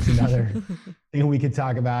 Is another thing we could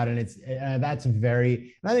talk about. And it's that's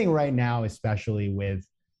very, and I think right now, especially with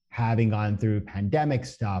having gone through pandemic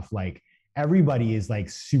stuff, like everybody is like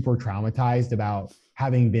super traumatized about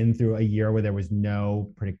having been through a year where there was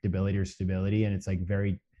no predictability or stability. And it's like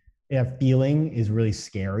that feeling is really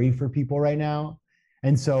scary for people right now.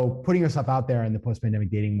 And so putting yourself out there in the post-pandemic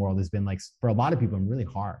dating world has been like, for a lot of people, really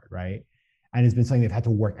hard, right? And it's been something they've had to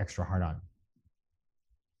work extra hard on.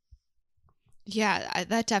 Yeah,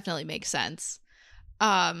 that definitely makes sense.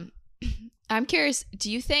 I'm curious,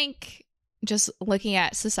 do you think, just looking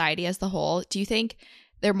at society as the whole, do you think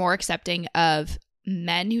they're more accepting of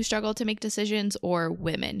men who struggle to make decisions or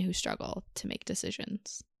women who struggle to make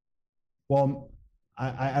decisions? Well,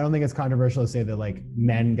 I don't think it's controversial to say that like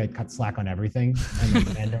men get cut slack on everything. And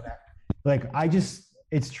like, men don't,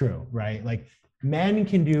 it's true, right? Like men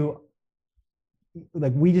can do,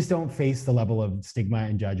 like we just don't face the level of stigma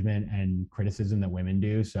and judgment and criticism that women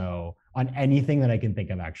do. So on anything that I can think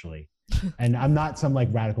of, actually, and I'm not some like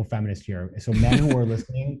radical feminist here. So men who are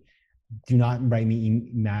listening, do not write me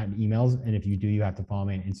mad emails. And if you do, you have to follow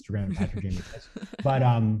me on Instagram, Patrick Jamie.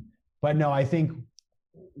 But no, I think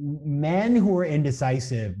men who are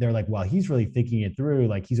indecisive, they're like, well, he's really thinking it through.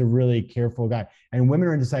 Like he's a really careful guy. And women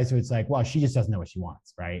are indecisive. It's like, well, she just doesn't know what she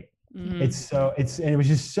wants. Right. Mm-hmm. And it was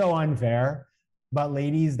just so unfair. But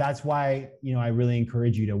ladies, that's why, I really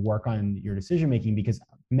encourage you to work on your decision-making, because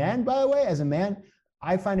men, by the way, as a man,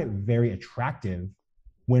 I find it very attractive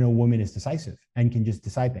when a woman is decisive and can just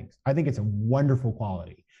decide things. I think it's a wonderful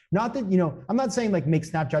quality. Not that, I'm not saying like make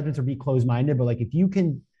snap judgments or be closed-minded, but like if you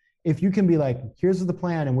can be like, here's the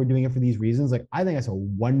plan and we're doing it for these reasons, like I think that's a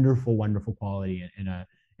wonderful, wonderful quality in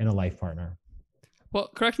a life partner. Well,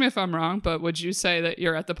 correct me if I'm wrong, but would you say that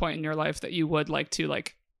you're at the point in your life that you would like to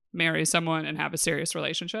marry someone and have a serious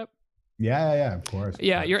relationship? Yeah, of course.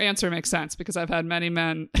 Yeah, your answer makes sense, because I've had many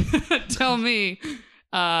men tell me,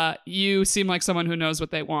 you seem like someone who knows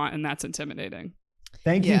what they want, and that's intimidating.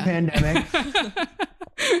 Thank you, pandemic.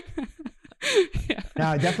 Yeah.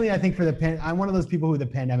 No, definitely. I think I'm one of those people who the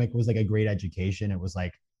pandemic was like a great education. It was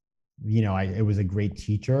like, it was a great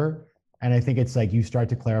teacher. And I think it's like you start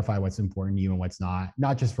to clarify what's important to you and what's not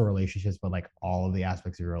just for relationships, but like all of the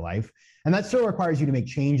aspects of your life. And that still requires you to make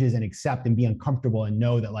changes and accept and be uncomfortable and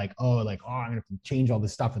know that I'm going to have to change all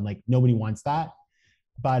this stuff. And like, nobody wants that.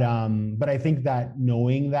 But I think that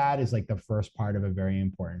knowing that is like the first part of a very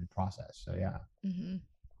important process. So, yeah. Mm-hmm.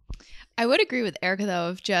 I would agree with Erica, though,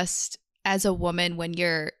 of just as a woman, when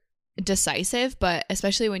you're decisive, but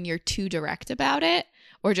especially when you're too direct about it,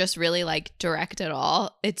 or just really like direct at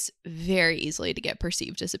all, it's very easily to get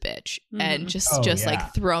perceived as a bitch and just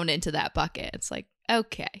like thrown into that bucket. It's like,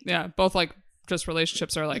 okay. Yeah. Both like just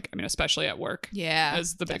relationships are like, I mean, especially at work. Yeah.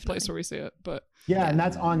 Is the big place where we see it. But yeah. And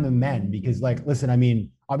that's on the men, because like, listen, I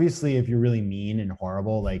mean, obviously if you're really mean and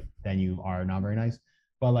horrible, like then you are not very nice.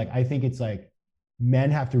 But like, I think it's like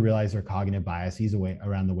men have to realize their cognitive biases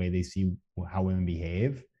around the way they see how women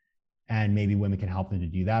behave. And maybe women can help them to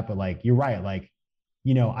do that. But like, you're right. Like,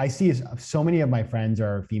 I see so many of my friends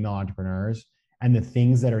are female entrepreneurs, and the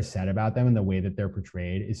things that are said about them and the way that they're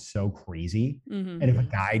portrayed is so crazy. Mm-hmm. And if a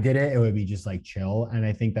guy did it, it would be just like chill. And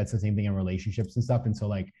I think that's the same thing in relationships and stuff. And so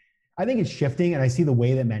like, I think it's shifting. And I see the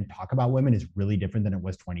way that men talk about women is really different than it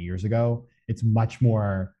was 20 years ago. It's much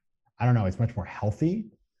more, it's much more healthy.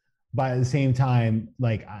 but at the same time,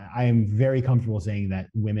 like I am very comfortable saying that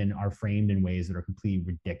women are framed in ways that are completely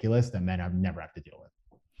ridiculous that men have never have to deal with.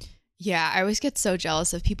 Yeah, I always get so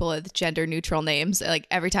jealous of people with gender neutral names. Like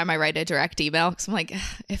every time I write a direct email, because I'm like,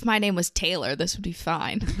 if my name was Taylor, this would be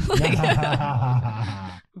fine.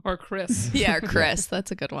 Or Chris. Yeah, or Chris. That's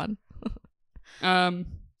a good one.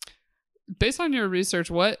 Based on your research,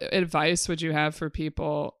 what advice would you have for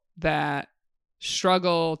people that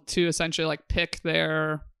struggle to essentially like pick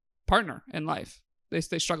their partner in life? They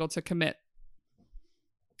struggle to commit.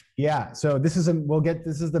 Yeah. So this is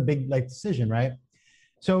the big like decision, right?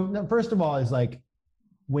 So first of all is like,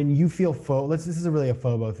 when you feel this is really a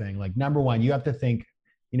FOBO thing. Like number one, you have to think,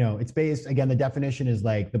 it's based, again, the definition is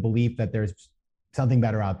like the belief that there's something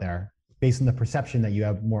better out there based on the perception that you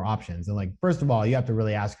have more options. And like, first of all, you have to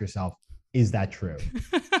really ask yourself, is that true?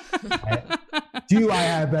 Right? Do I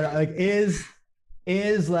have better, like, is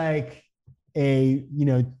like a,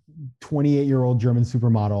 28-year-old German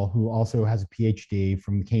supermodel who also has a PhD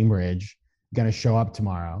from Cambridge going to show up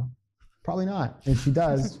tomorrow? Probably not. If she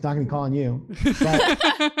does, it's not going to be calling you.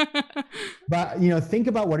 But think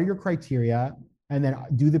about what are your criteria, and then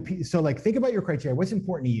think about your criteria. What's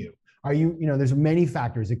important to you? Are you, there's many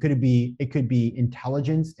factors. It could be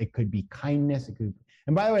intelligence. It could be kindness.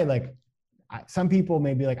 And by the way, like some people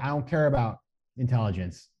may be like, I don't care about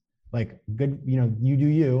intelligence. Like good, you do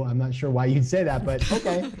you. I'm not sure why you'd say that, but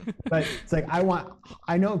okay. But it's like,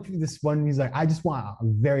 I know this one, he's like, I just want a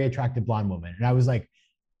very attractive blonde woman. And I was like,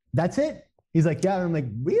 that's it? He's like, yeah. And I'm like,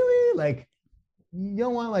 really? Like, you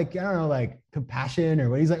don't want like, I don't know, like compassion or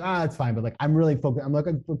what? He's like, that's fine. But like, I'm really focused. I'm like,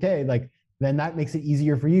 okay, like, then that makes it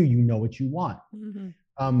easier for you. You know what you want.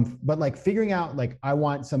 Mm-hmm. But like figuring out, like, I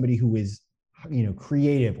want somebody who is,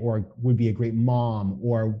 creative, or would be a great mom,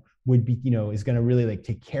 or would be, is going to really like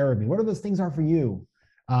take care of me. What are those things are for you?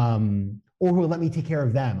 Or who will let me take care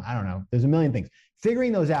of them? I don't know. There's a million things.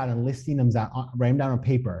 Figuring those out and listing them out, write them down on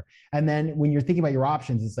paper. And then when you're thinking about your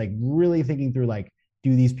options, it's like really thinking through, like,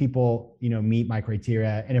 do these people, meet my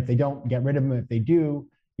criteria? And if they don't, get rid of them. If they do,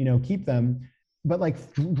 keep them. But like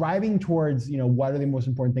driving towards, what are the most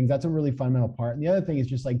important things? That's a really fundamental part. And the other thing is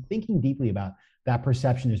just like thinking deeply about that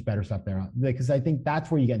perception. There's better stuff there. Because I think that's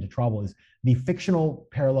where you get into trouble, is the fictional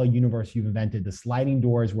parallel universe you've invented, the sliding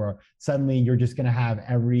doors where suddenly you're just going to have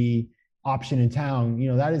every option in town.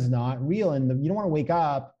 That is not real. And you don't want to wake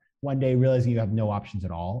up one day realizing you have no options at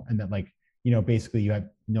all. And that like, basically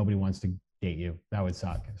nobody wants to date you. That would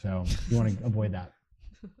suck. So you want to avoid that.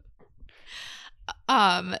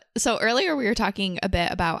 So earlier we were talking a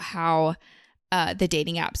bit about how the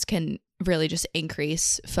dating apps can really just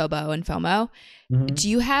increase FOBO and FOMO. Mm-hmm. Do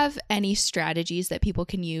you have any strategies that people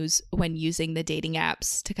can use when using the dating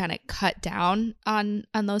apps to kind of cut down on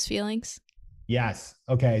those feelings? Yes.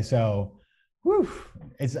 Okay. So,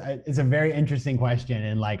 it's a very interesting question.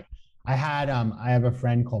 And like, I have a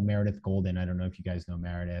friend called Meredith Golden. I don't know if you guys know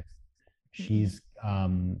Meredith. She's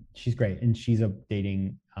great. And she's a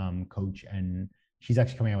dating coach, and she's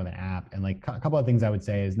actually coming out with an app. And like a couple of things I would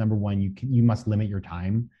say is, number one, you must limit your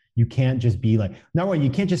time. You can't just be like, number one, you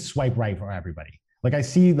can't just swipe right for everybody. Like I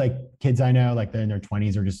see like kids I know, like they're in their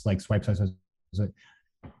 20s, are just like swipe.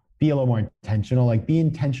 Be a little more intentional, like be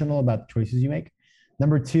intentional about the choices you make.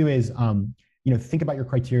 Number two is, think about your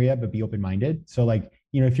criteria, but be open-minded. So like,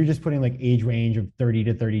 if you're just putting like age range of 30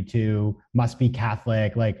 to 32, must be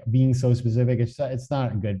Catholic, like being so specific, it's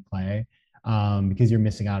not a good play, because you're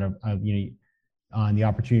missing out on the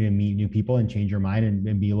opportunity to meet new people and change your mind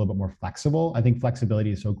and be a little bit more flexible. I think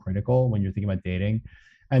flexibility is so critical when you're thinking about dating.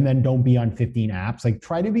 And then don't be on 15 apps. Like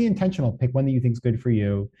try to be intentional, pick one that you think is good for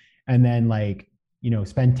you. And then like,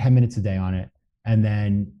 spend 10 minutes a day on it. And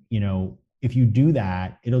then, if you do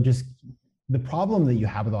that, the problem that you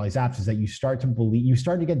have with all these apps is that you start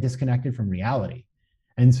to get disconnected from reality.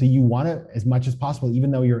 And so you want to, as much as possible,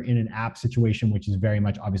 even though you're in an app situation, which is very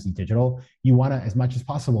much obviously digital, you want to, as much as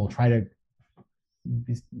possible, try to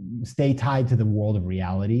stay tied to the world of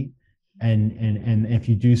reality. And if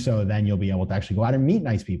you do so, then you'll be able to actually go out and meet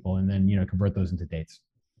nice people and then, convert those into dates.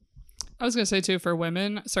 I was going to say too, for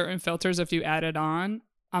women, certain filters, if you add it on,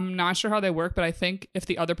 I'm not sure how they work, but I think if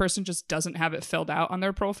the other person just doesn't have it filled out on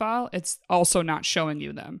their profile, it's also not showing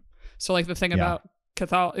you them. So like the thing about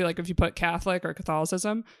like if you put Catholic or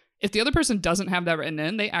Catholicism, if the other person doesn't have that written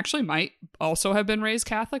in, they actually might also have been raised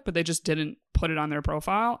Catholic, but they just didn't put it on their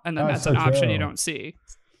profile. And then that's an option you don't see.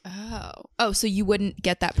 Oh, so you wouldn't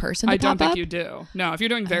get that person to I don't pop think up? you do. No, if you're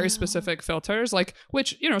doing very specific filters, like,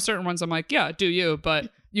 which, certain ones I'm like, yeah, do you, but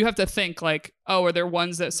you have to think like, oh, are there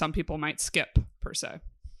ones that some people might skip per se?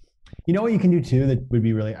 You know what you can do too that would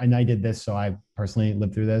be really, and I did this, so I personally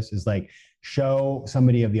lived through this, is like show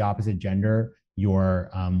somebody of the opposite gender your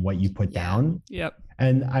what you put down. Yep.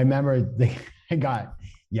 And I remember I got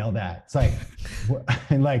yelled at. It's like,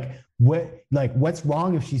 and like, what's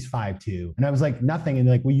wrong if she's 5'2"? And I was like, nothing. And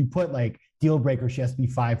like, well, you put like deal breaker, she has to be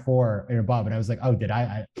 5'4" and above. And I was like, oh, did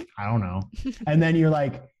I don't know. And then you're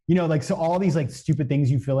like, you know, like, so all these like stupid things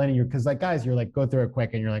you fill in and cause like guys, you're like, go through it quick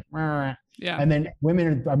and you're like, yeah. And then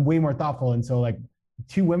women are way more thoughtful. And so like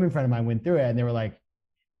 2 women friend of mine went through it and they were like,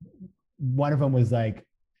 one of them was like,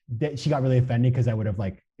 she got really offended because I would have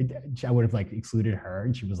like excluded her.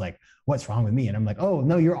 And she was like, what's wrong with me? And I'm like, oh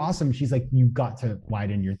no, you're awesome. She's like, you got to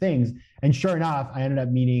widen your things. And sure enough, I ended up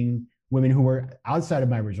meeting women who were outside of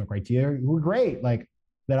my original criteria who were great, like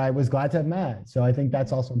that I was glad to have met. So I think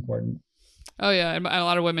that's also important. Oh yeah. And a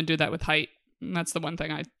lot of women do that with height. And that's the one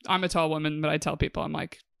thing I'm a tall woman, but I tell people, I'm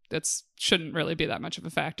like, that's shouldn't really be that much of a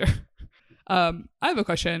factor. I have a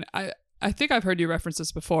question. I think I've heard you reference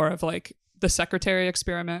this before of like the secretary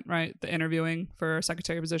experiment, right? The interviewing for a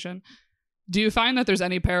secretary position. Do you find that there's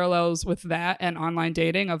any parallels with that and online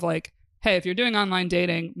dating of like, hey, if you're doing online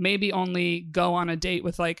dating, maybe only go on a date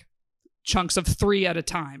with like chunks of 3 at a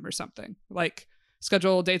time or something, like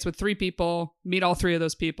schedule dates with 3 people, meet all 3 of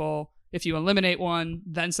those people. If you eliminate one,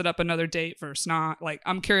 then set up another date versus not. Like,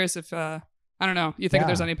 I'm curious if, I don't know, you think if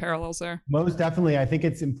there's any parallels there? Most definitely. I think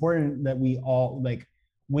it's important that we all like,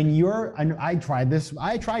 when you're, I tried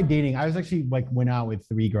dating. I was actually like went out with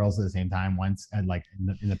 3 girls at the same time once and like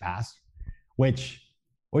in the past, which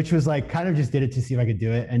was like kind of just did it to see if I could do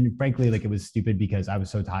it. And frankly, like it was stupid because I was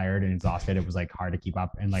so tired and exhausted. It was like hard to keep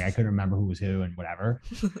up and like I couldn't remember who was who and whatever.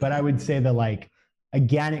 But I would say that like,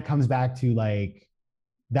 again, it comes back to like,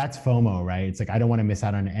 that's FOMO, right? It's like, I don't want to miss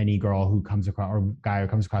out on any girl who comes across or guy who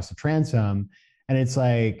comes across the transom. And it's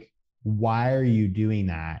like, why are you doing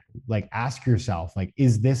that? Like, ask yourself, like,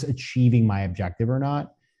 is this achieving my objective or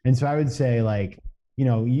not? And so I would say like, you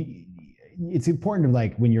know, it's important to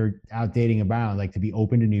like, when you're out dating around, like to be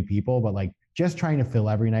open to new people, but like just trying to fill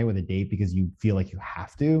every night with a date because you feel like you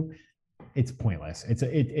have to, it's pointless.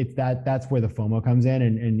 That's where the FOMO comes in.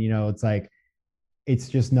 And, you know, it's like, it's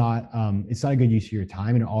just not, it's not a good use of your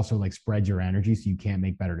time. And it also like spreads your energy so you can't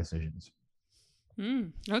make better decisions.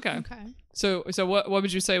 Okay. So what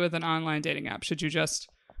would you say with an online dating app? Should you just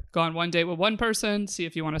go on one date with one person, see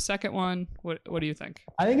if you want a second one? What do you think?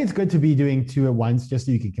 I think it's good to be doing 2 at once just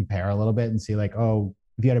so you can compare a little bit and see like, oh,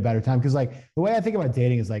 if you had a better time. Because like the way I think about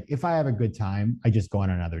dating is like, if I have a good time, I just go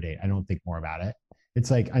on another date. I don't think more about it.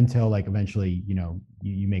 It's like until like eventually, you know,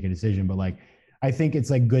 you make a decision. But like, I think it's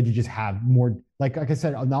like good to just have more, like I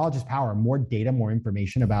said, knowledge is power, more data, more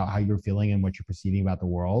information about how you're feeling and what you're perceiving about the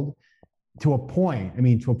world. To a point,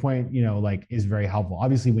 you know, like is very helpful.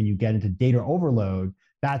 Obviously, when you get into data overload,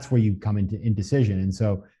 that's where you come into indecision. And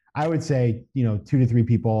so I would say, you know, 2 to 3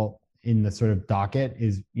 people in the sort of docket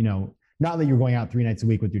is, you know, not that you're going out 3 nights a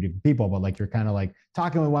week with 2 different people, but like you're kind of like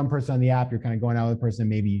talking with one person on the app, you're kind of going out with a person,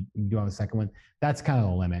 maybe you do on the second one. That's kind of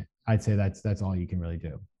the limit. I'd say that's all you can really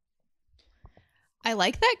do. I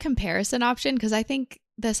like that comparison option because I think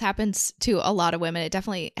this happens to a lot of women. It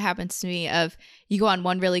definitely happens to me of you go on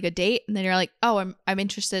one really good date and then you're like, oh, I'm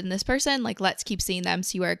interested in this person. Like, let's keep seeing them,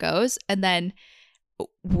 see where it goes. And then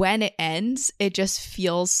when it ends, it just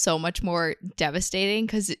feels so much more devastating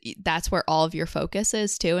because that's where all of your focus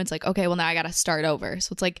is too. And it's like, okay, well now I got to start over.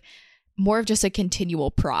 So it's like more of just a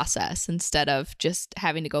continual process instead of just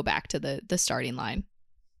having to go back to the starting line.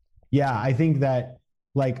 Yeah, I think that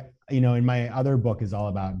like, you know, in my other book is all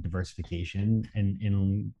about diversification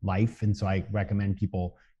in life. And so I recommend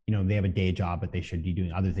people, you know, they have a day job, but they should be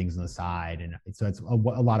doing other things on the side. And so it's a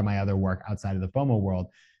lot of my other work outside of the FOMO world,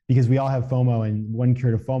 because we all have FOMO, and one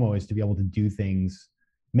cure to FOMO is to be able to do things,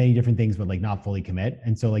 many different things, but like not fully commit.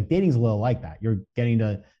 And so like dating's a little like that. You're getting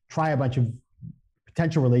to try a bunch of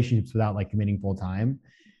potential relationships without like committing full time.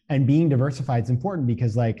 And being diversified is important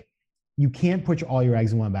because like, you can't put all your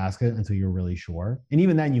eggs in one basket until you're really sure. And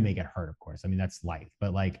even then you may get hurt, of course. I mean, that's life.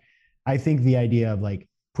 But like, I think the idea of like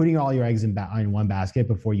putting all your eggs in one basket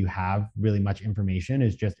before you have really much information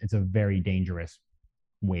is just, it's a very dangerous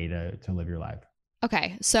way to live your life.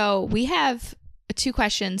 Okay. So we have 2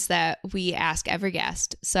 questions that we ask every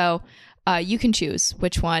guest. So you can choose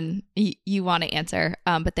which one you want to answer.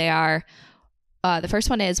 But they are, the first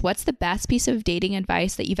one is, what's the best piece of dating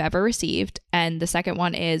advice that you've ever received? And the second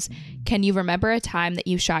one is, can you remember a time that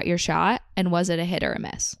you shot your shot and was it a hit or a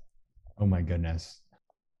miss? Oh my goodness.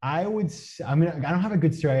 I don't have a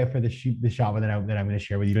good story for the shot that I'm going to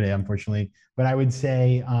share with you today, unfortunately, but I would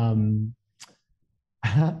say, in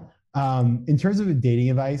terms of dating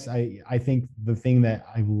advice, I think the thing that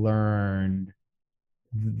I've learned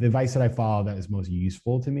the advice that I follow that is most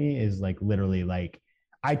useful to me is like literally like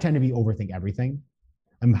I tend to be overthink everything.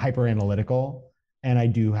 I'm hyper analytical, and I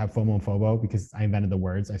do have FOMO and FOBO because I invented the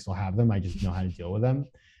words. I still have them. I just know how to deal with them.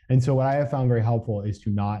 And so what I have found very helpful is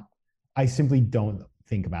I simply don't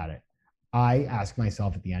think about it. I ask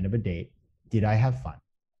myself at the end of a date, did I have fun?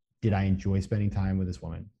 Did I enjoy spending time with this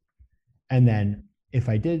woman? And then if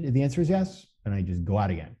I did, if the answer is yes, then I just go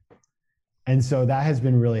out again. And so that has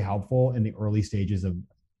been really helpful in the early stages of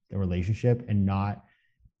the relationship and not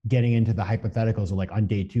getting into the hypotheticals of like on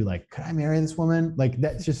date 2, like, could I marry this woman? Like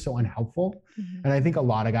that's just so unhelpful. And I think a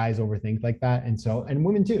lot of guys overthink like that. And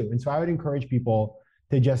women too. And so I would encourage people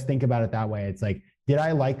to just think about it that way. It's like, did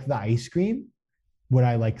I like the ice cream? Would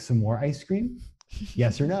I like some more ice cream?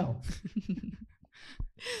 Yes or no?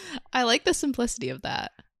 I like the simplicity of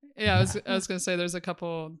that. Yeah, I was going to say there's a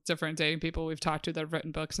couple different dating people we've talked to that have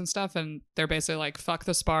written books and stuff, and they're basically like, fuck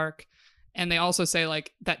the spark. And they also say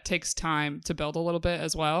like that takes time to build a little bit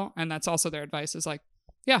as well. And that's also their advice is like,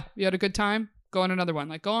 yeah, you had a good time, go on another one.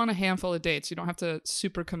 Like go on a handful of dates. You don't have to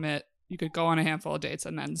super commit. You could go on a handful of dates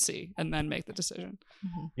and then see, and then make the decision.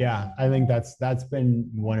 Yeah, I think that's been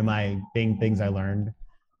one of my big things I learned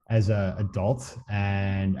as an adult.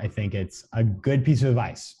 And I think it's a good piece of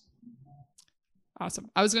advice. Awesome.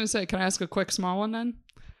 I was going to say, can I ask a quick small one then?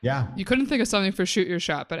 Yeah. You couldn't think of something for shoot your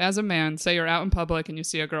shot, but as a man, say you're out in public and you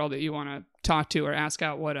see a girl that you want to talk to or ask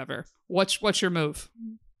out, whatever. What's your move?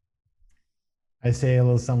 I say a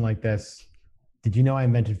little something like this. Did you know I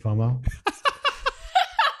invented FOMO?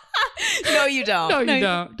 No, you don't. No, you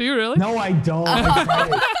don't. Do you really? No, I don't.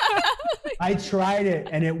 I tried it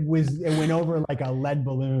and it went over like a lead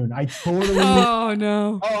balloon. I totally. Oh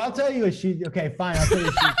no. Oh, I'll tell you okay, fine. I'll tell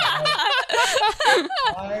you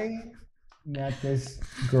I met this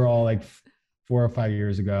girl like 4 or 5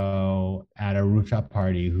 years ago at a rooftop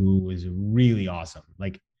party who was really awesome,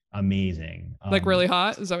 like amazing. Like really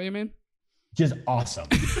hot? Is that what you mean? Just awesome.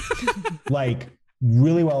 Like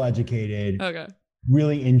really well educated. Okay.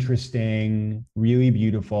 Really interesting, really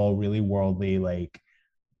beautiful, really worldly, like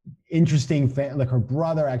interesting. Like her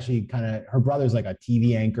brother's like a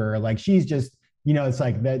TV anchor. Like she's just, it's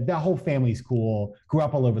like the whole family's cool, grew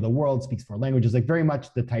up all over the world, speaks 4 languages, like very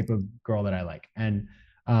much the type of girl that I like. And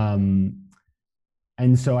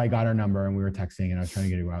so I got her number and we were texting and I was trying to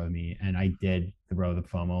get her to go out with me. And I did throw the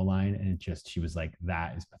FOMO line and she was like,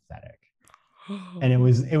 that is pathetic. And it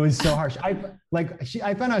was so harsh. I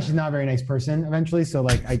found out she's not a very nice person eventually. So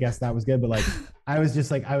like, I guess that was good. But like, I was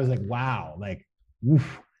like, wow, like,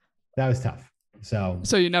 oof, that was tough. So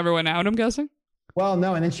you never went out, I'm guessing? Well,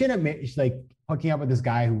 no. And then she ended up like hooking up with this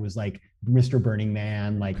guy who was like Mr. Burning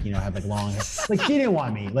Man, like, had like long hair. Like she didn't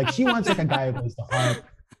want me. Like she wants like a guy who plays the harp,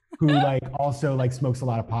 who like also like smokes a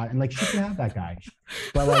lot of pot. And like, she can have that guy.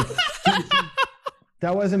 But like,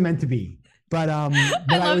 that wasn't meant to be. But I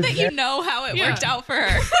love that you know how it worked out for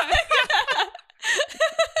her.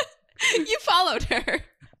 You followed her.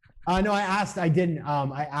 No, I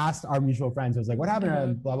asked our mutual friends. I was like, what happened to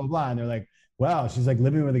blah, blah, blah. And they're like, well, she's like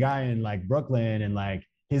living with a guy in like Brooklyn and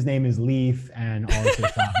his name is Leaf and all this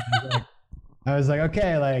stuff. I was like,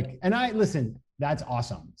 okay, listen, that's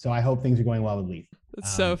awesome. So I hope things are going well with Leaf.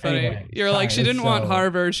 That's so funny. Anyway, you're like, she didn't want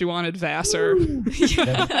Harvard, she wanted Vassar.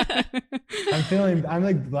 I'm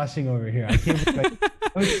like blushing over here. I can't.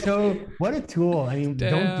 What a tool. I mean,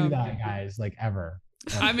 don't do that, guys, like ever.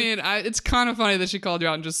 I mean, it's kind of funny that she called you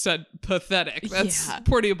out and just said pathetic. That's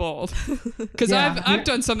pretty bold. Because I've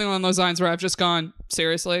done something along those lines where I've just gone,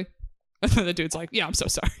 seriously? And then the dude's like, yeah, I'm so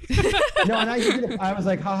sorry. No, and I was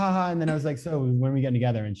like, ha, ha, ha. And then I was like, so when are we getting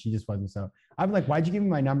together? And she just wasn't so. I'm like, why'd you give me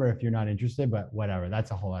my number if you're not interested? But whatever.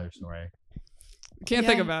 That's a whole other story. Can't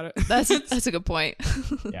think about it. That's a good point.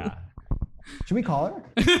 Yeah. Should we call her?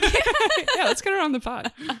 Yeah, let's get her on the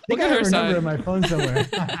pod. We'll get her number in my phone somewhere.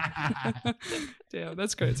 Damn,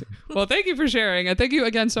 that's crazy. Well, thank you for sharing. And thank you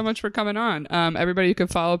again so much for coming on. Everybody, you can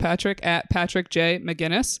follow Patrick at Patrick J.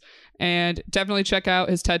 McGinnis. And definitely check out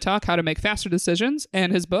his TED Talk, How to Make Faster Decisions,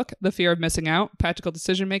 and his book, The Fear of Missing Out, Practical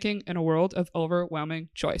Decision Making in a World of Overwhelming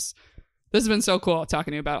Choice. This has been so cool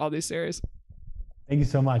talking to you about all these series. Thank you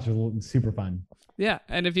so much. It was super fun. Yeah.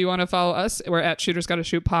 And if you want to follow us, we're at Shooters Gotta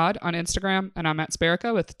Shoot Pod on Instagram. And I'm at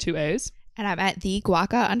Sparica with 2 A's. And I'm at the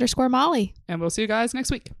Guaca _Molly. And we'll see you guys next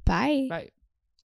week. Bye. Bye.